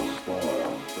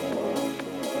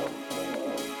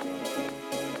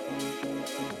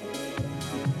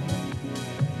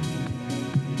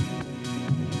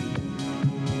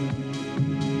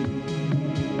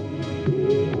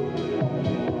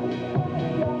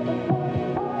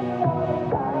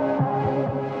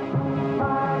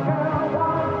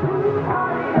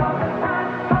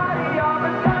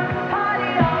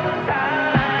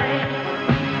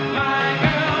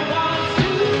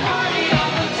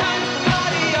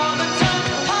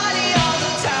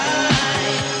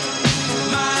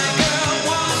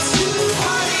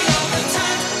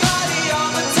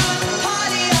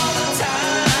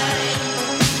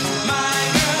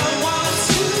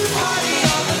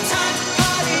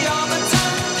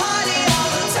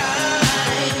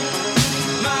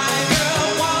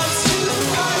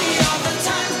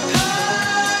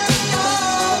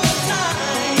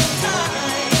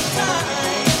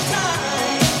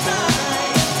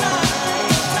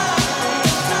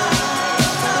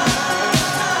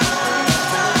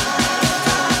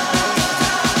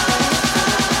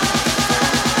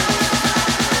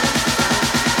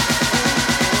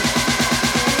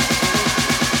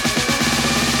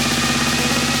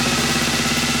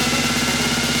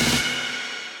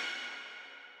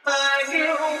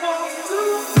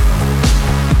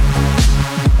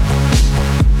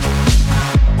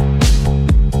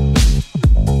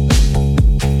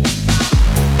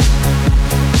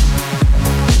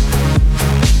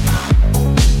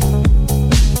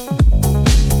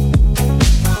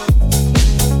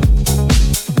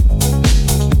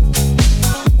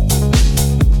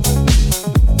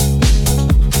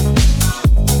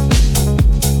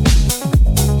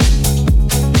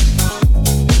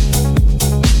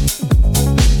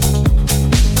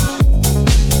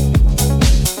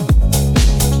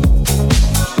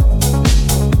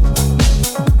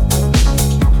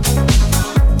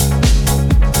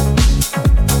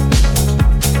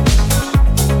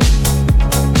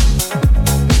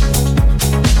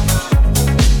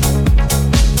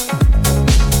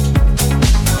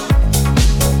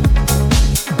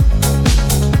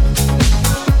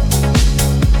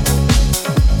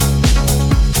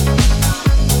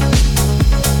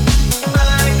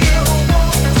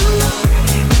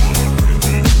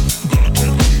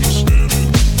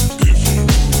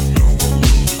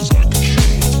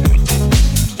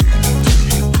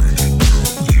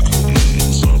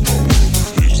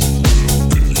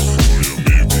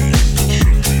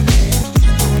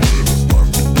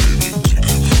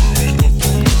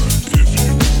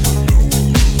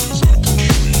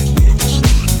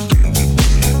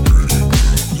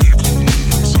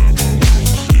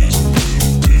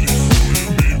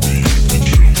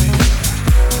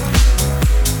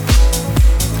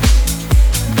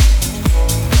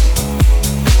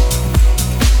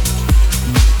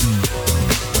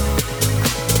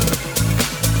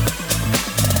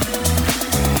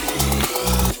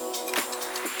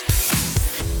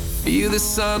 Feel the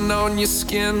sun on your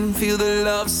skin, feel the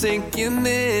love sinking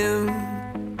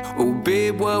in. Oh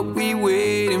babe, what we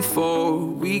waiting for?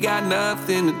 We got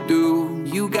nothing to do.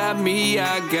 You got me,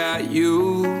 I got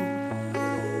you.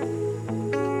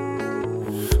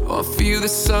 Oh, feel the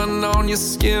sun on your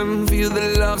skin, feel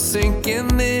the love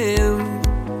sinking in.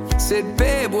 Said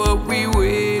babe, what we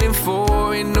waiting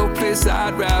for? Ain't no place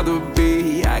I'd rather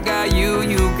be. I got you,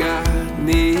 you got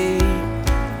me.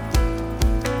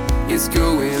 It's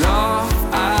going off,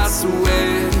 I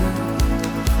swear.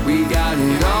 We got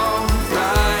it all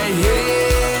right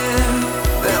here.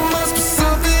 There must be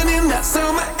something in that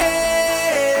summer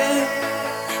air,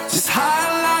 just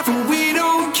high life and we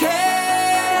don't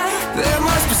care. There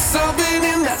must be something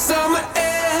in that summer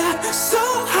air, so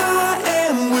high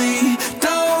and we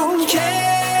don't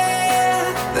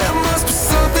care. There must be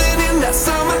something in that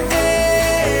summer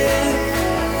air,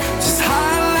 just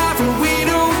high life and we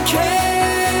don't care.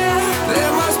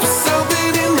 There must be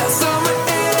something in that summer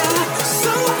air,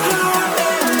 so high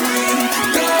and we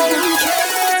don't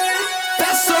care.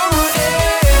 That summer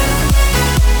air.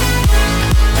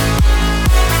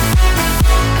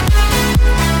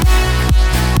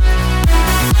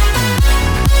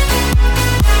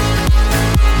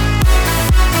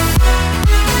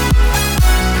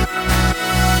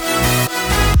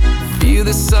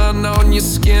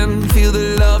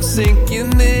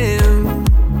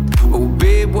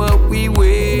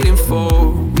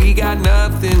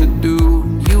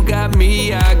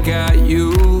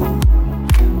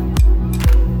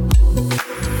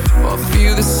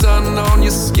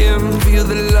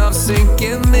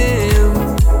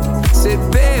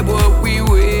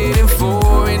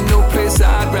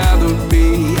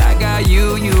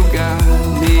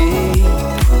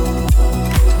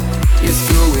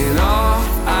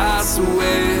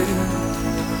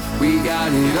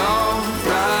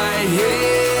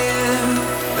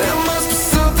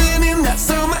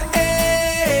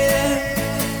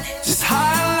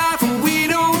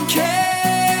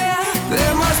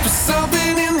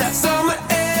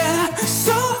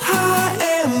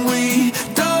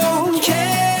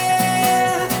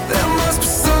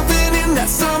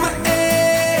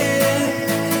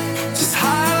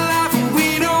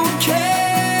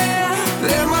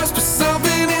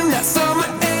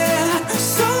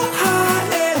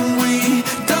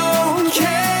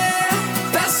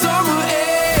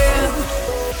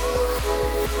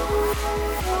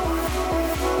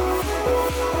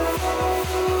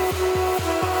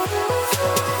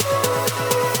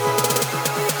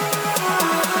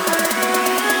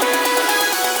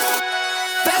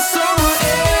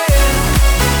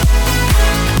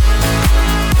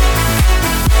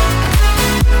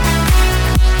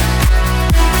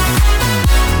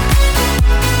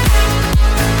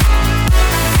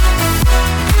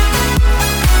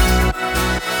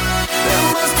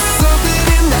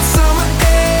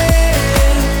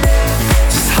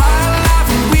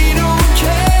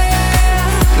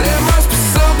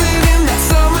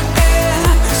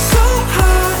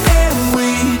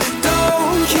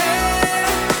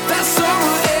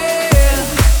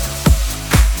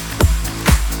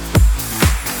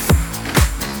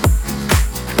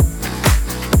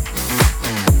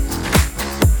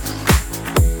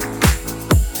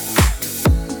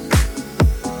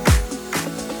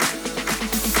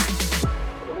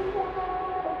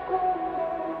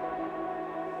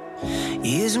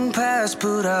 Years won't pass,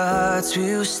 but our hearts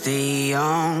will stay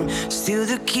young. Still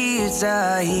the kids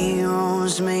our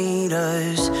heroes made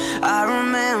us. I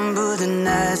remember the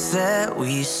nights that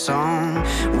we sung.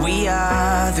 We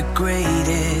are the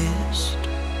greatest.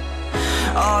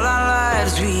 All our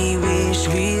lives we wish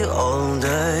we're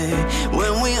older.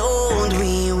 When we're old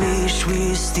we wish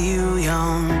we're still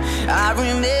young. I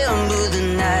remember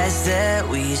the nights that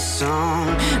we sung.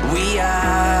 We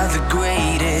are the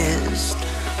greatest.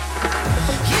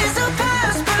 Years will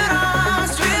pass, but our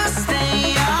hearts will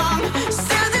stay young.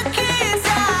 Still the kids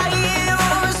our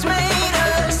heroes made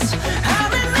us. I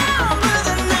remember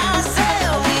the nights that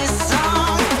we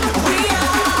sung. We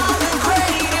are the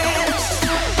greatest.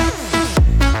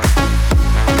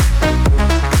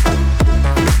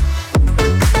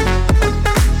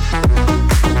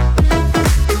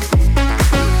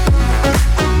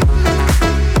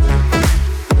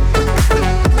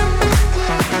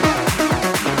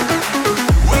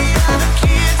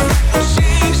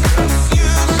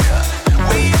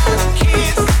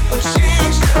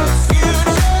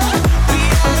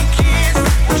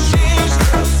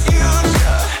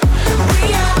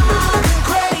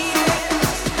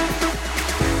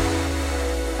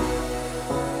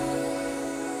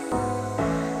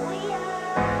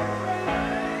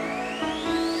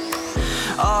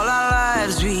 All our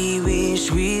lives we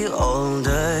wish we're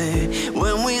older.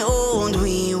 When we're old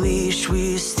we wish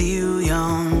we're still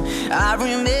young. I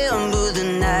remember the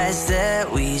nights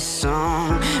that we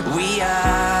sung. We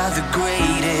are the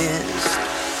greatest.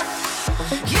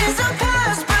 Years will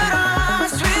pass, but our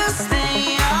hearts will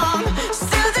stay young.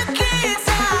 Still the kids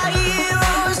our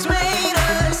heroes made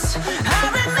us. I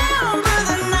remember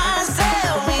the nights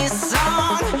that we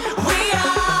sung. We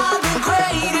are the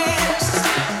greatest.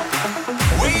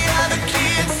 We are the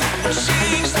kids who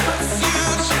change the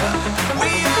future.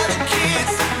 We are the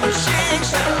kids who change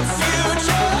the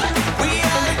future. We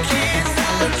are the kids,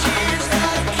 the kids, the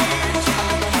kids.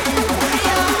 We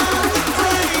are the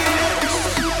greatest.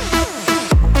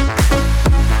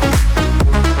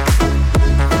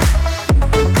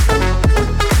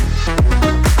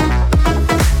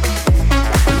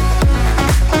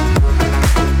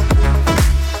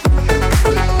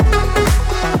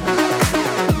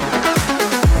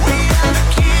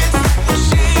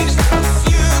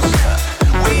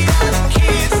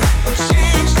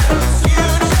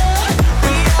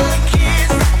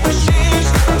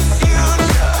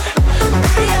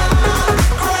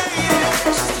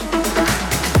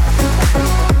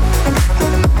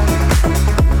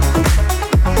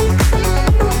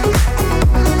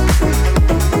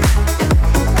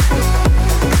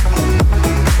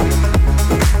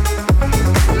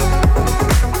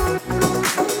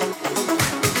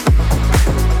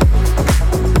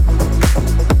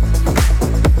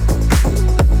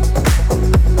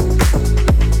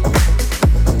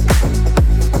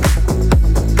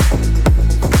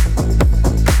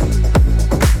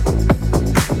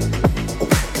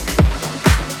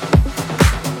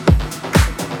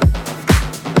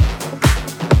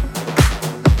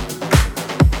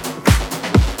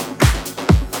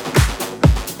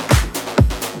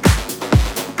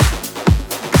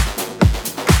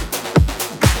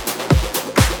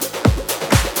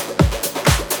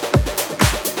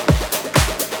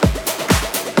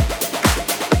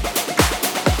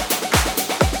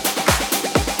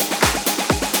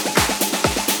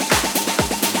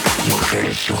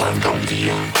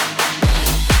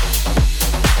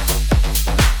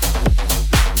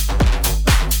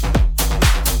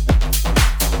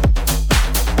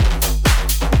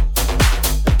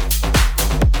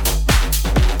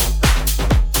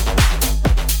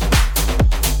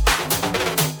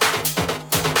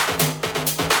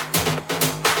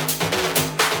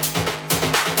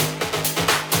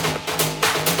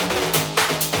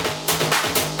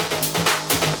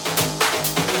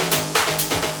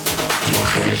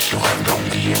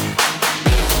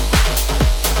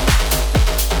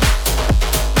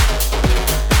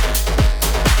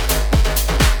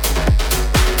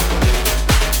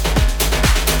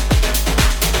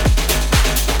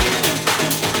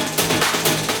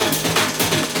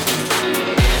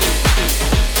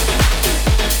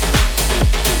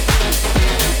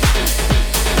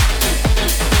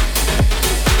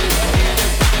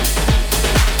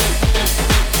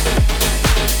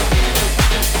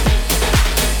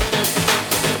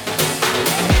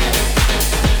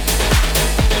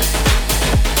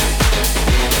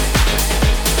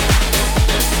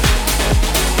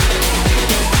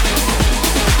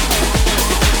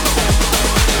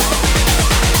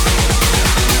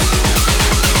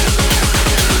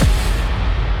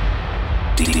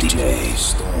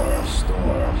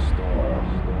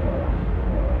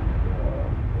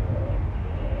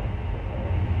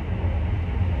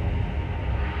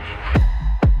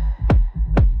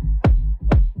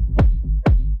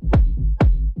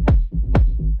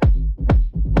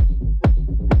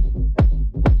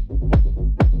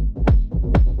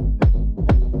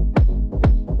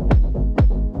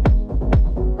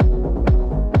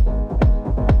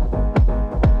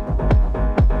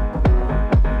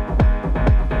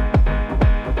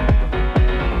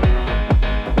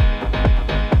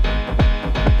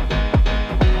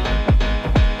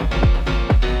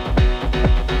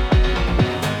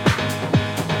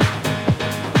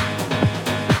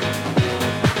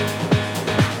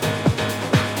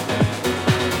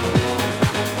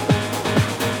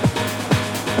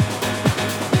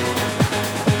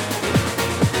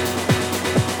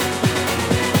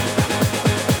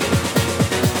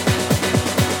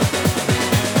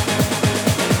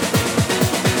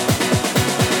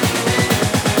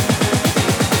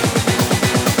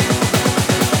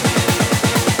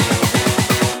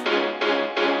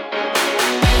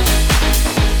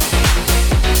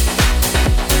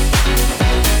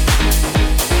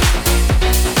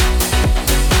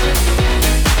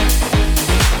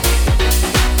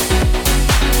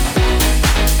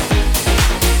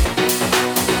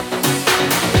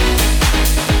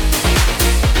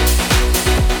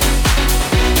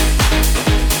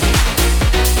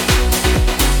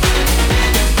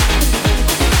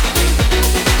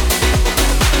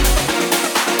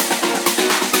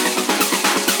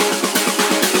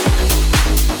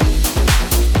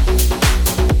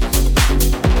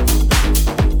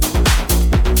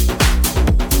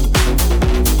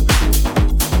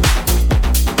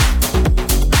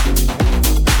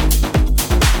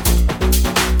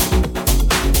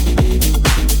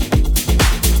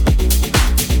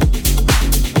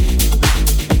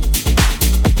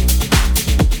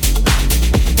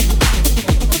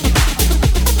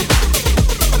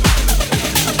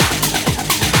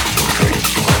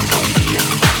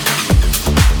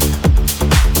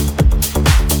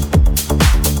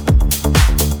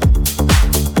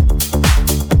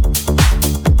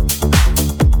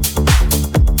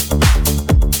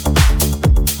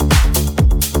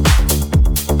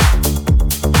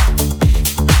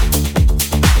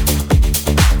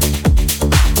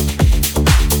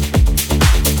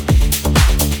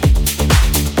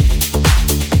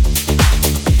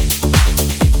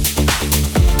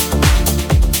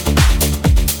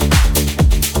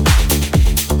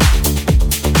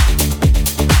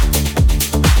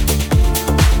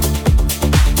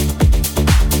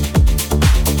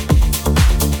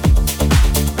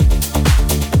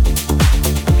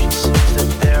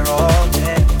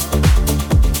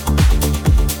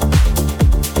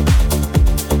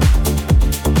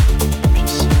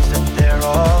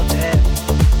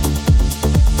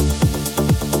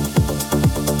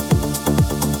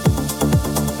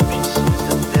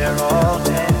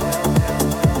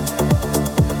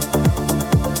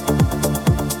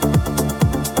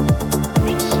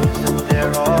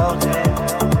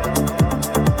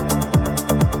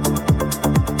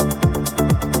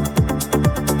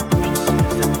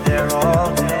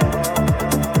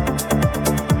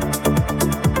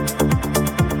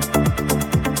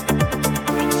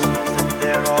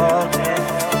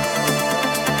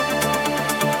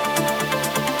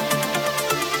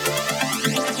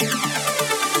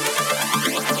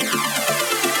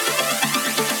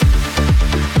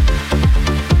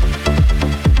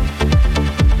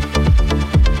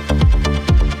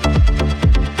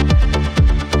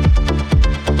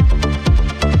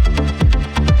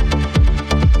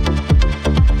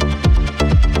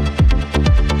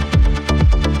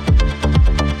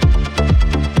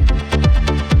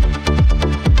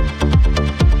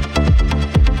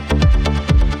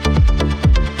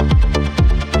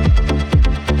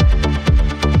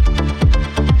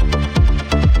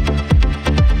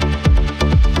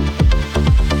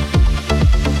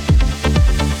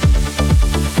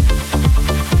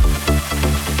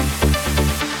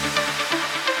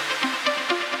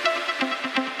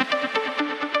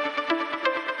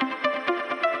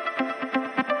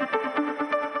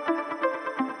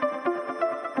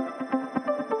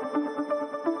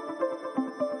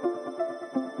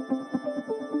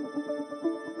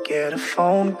 get a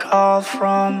phone call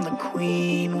from the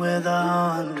queen with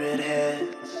 100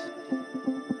 heads.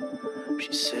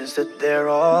 She says that they're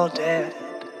all dead.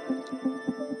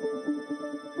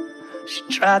 She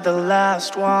tried the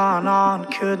last one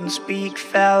on, couldn't speak,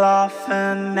 fell off,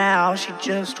 and now she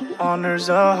just wanders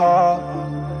a hall,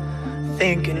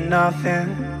 thinking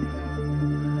nothing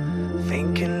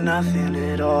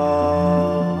at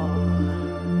all.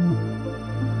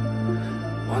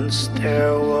 Once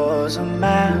there was a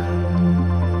man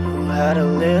who had a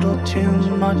little too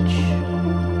much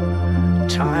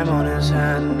time on his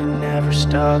hand and never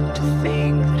stopped to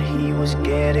think that he was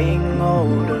getting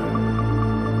older.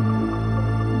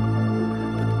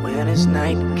 When his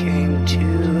night came to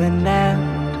an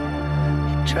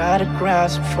end, he tried to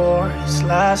grasp for his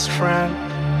last friend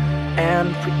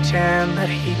and pretend that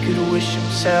he could wish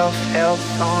himself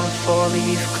health on a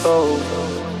four-leaf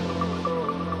clover.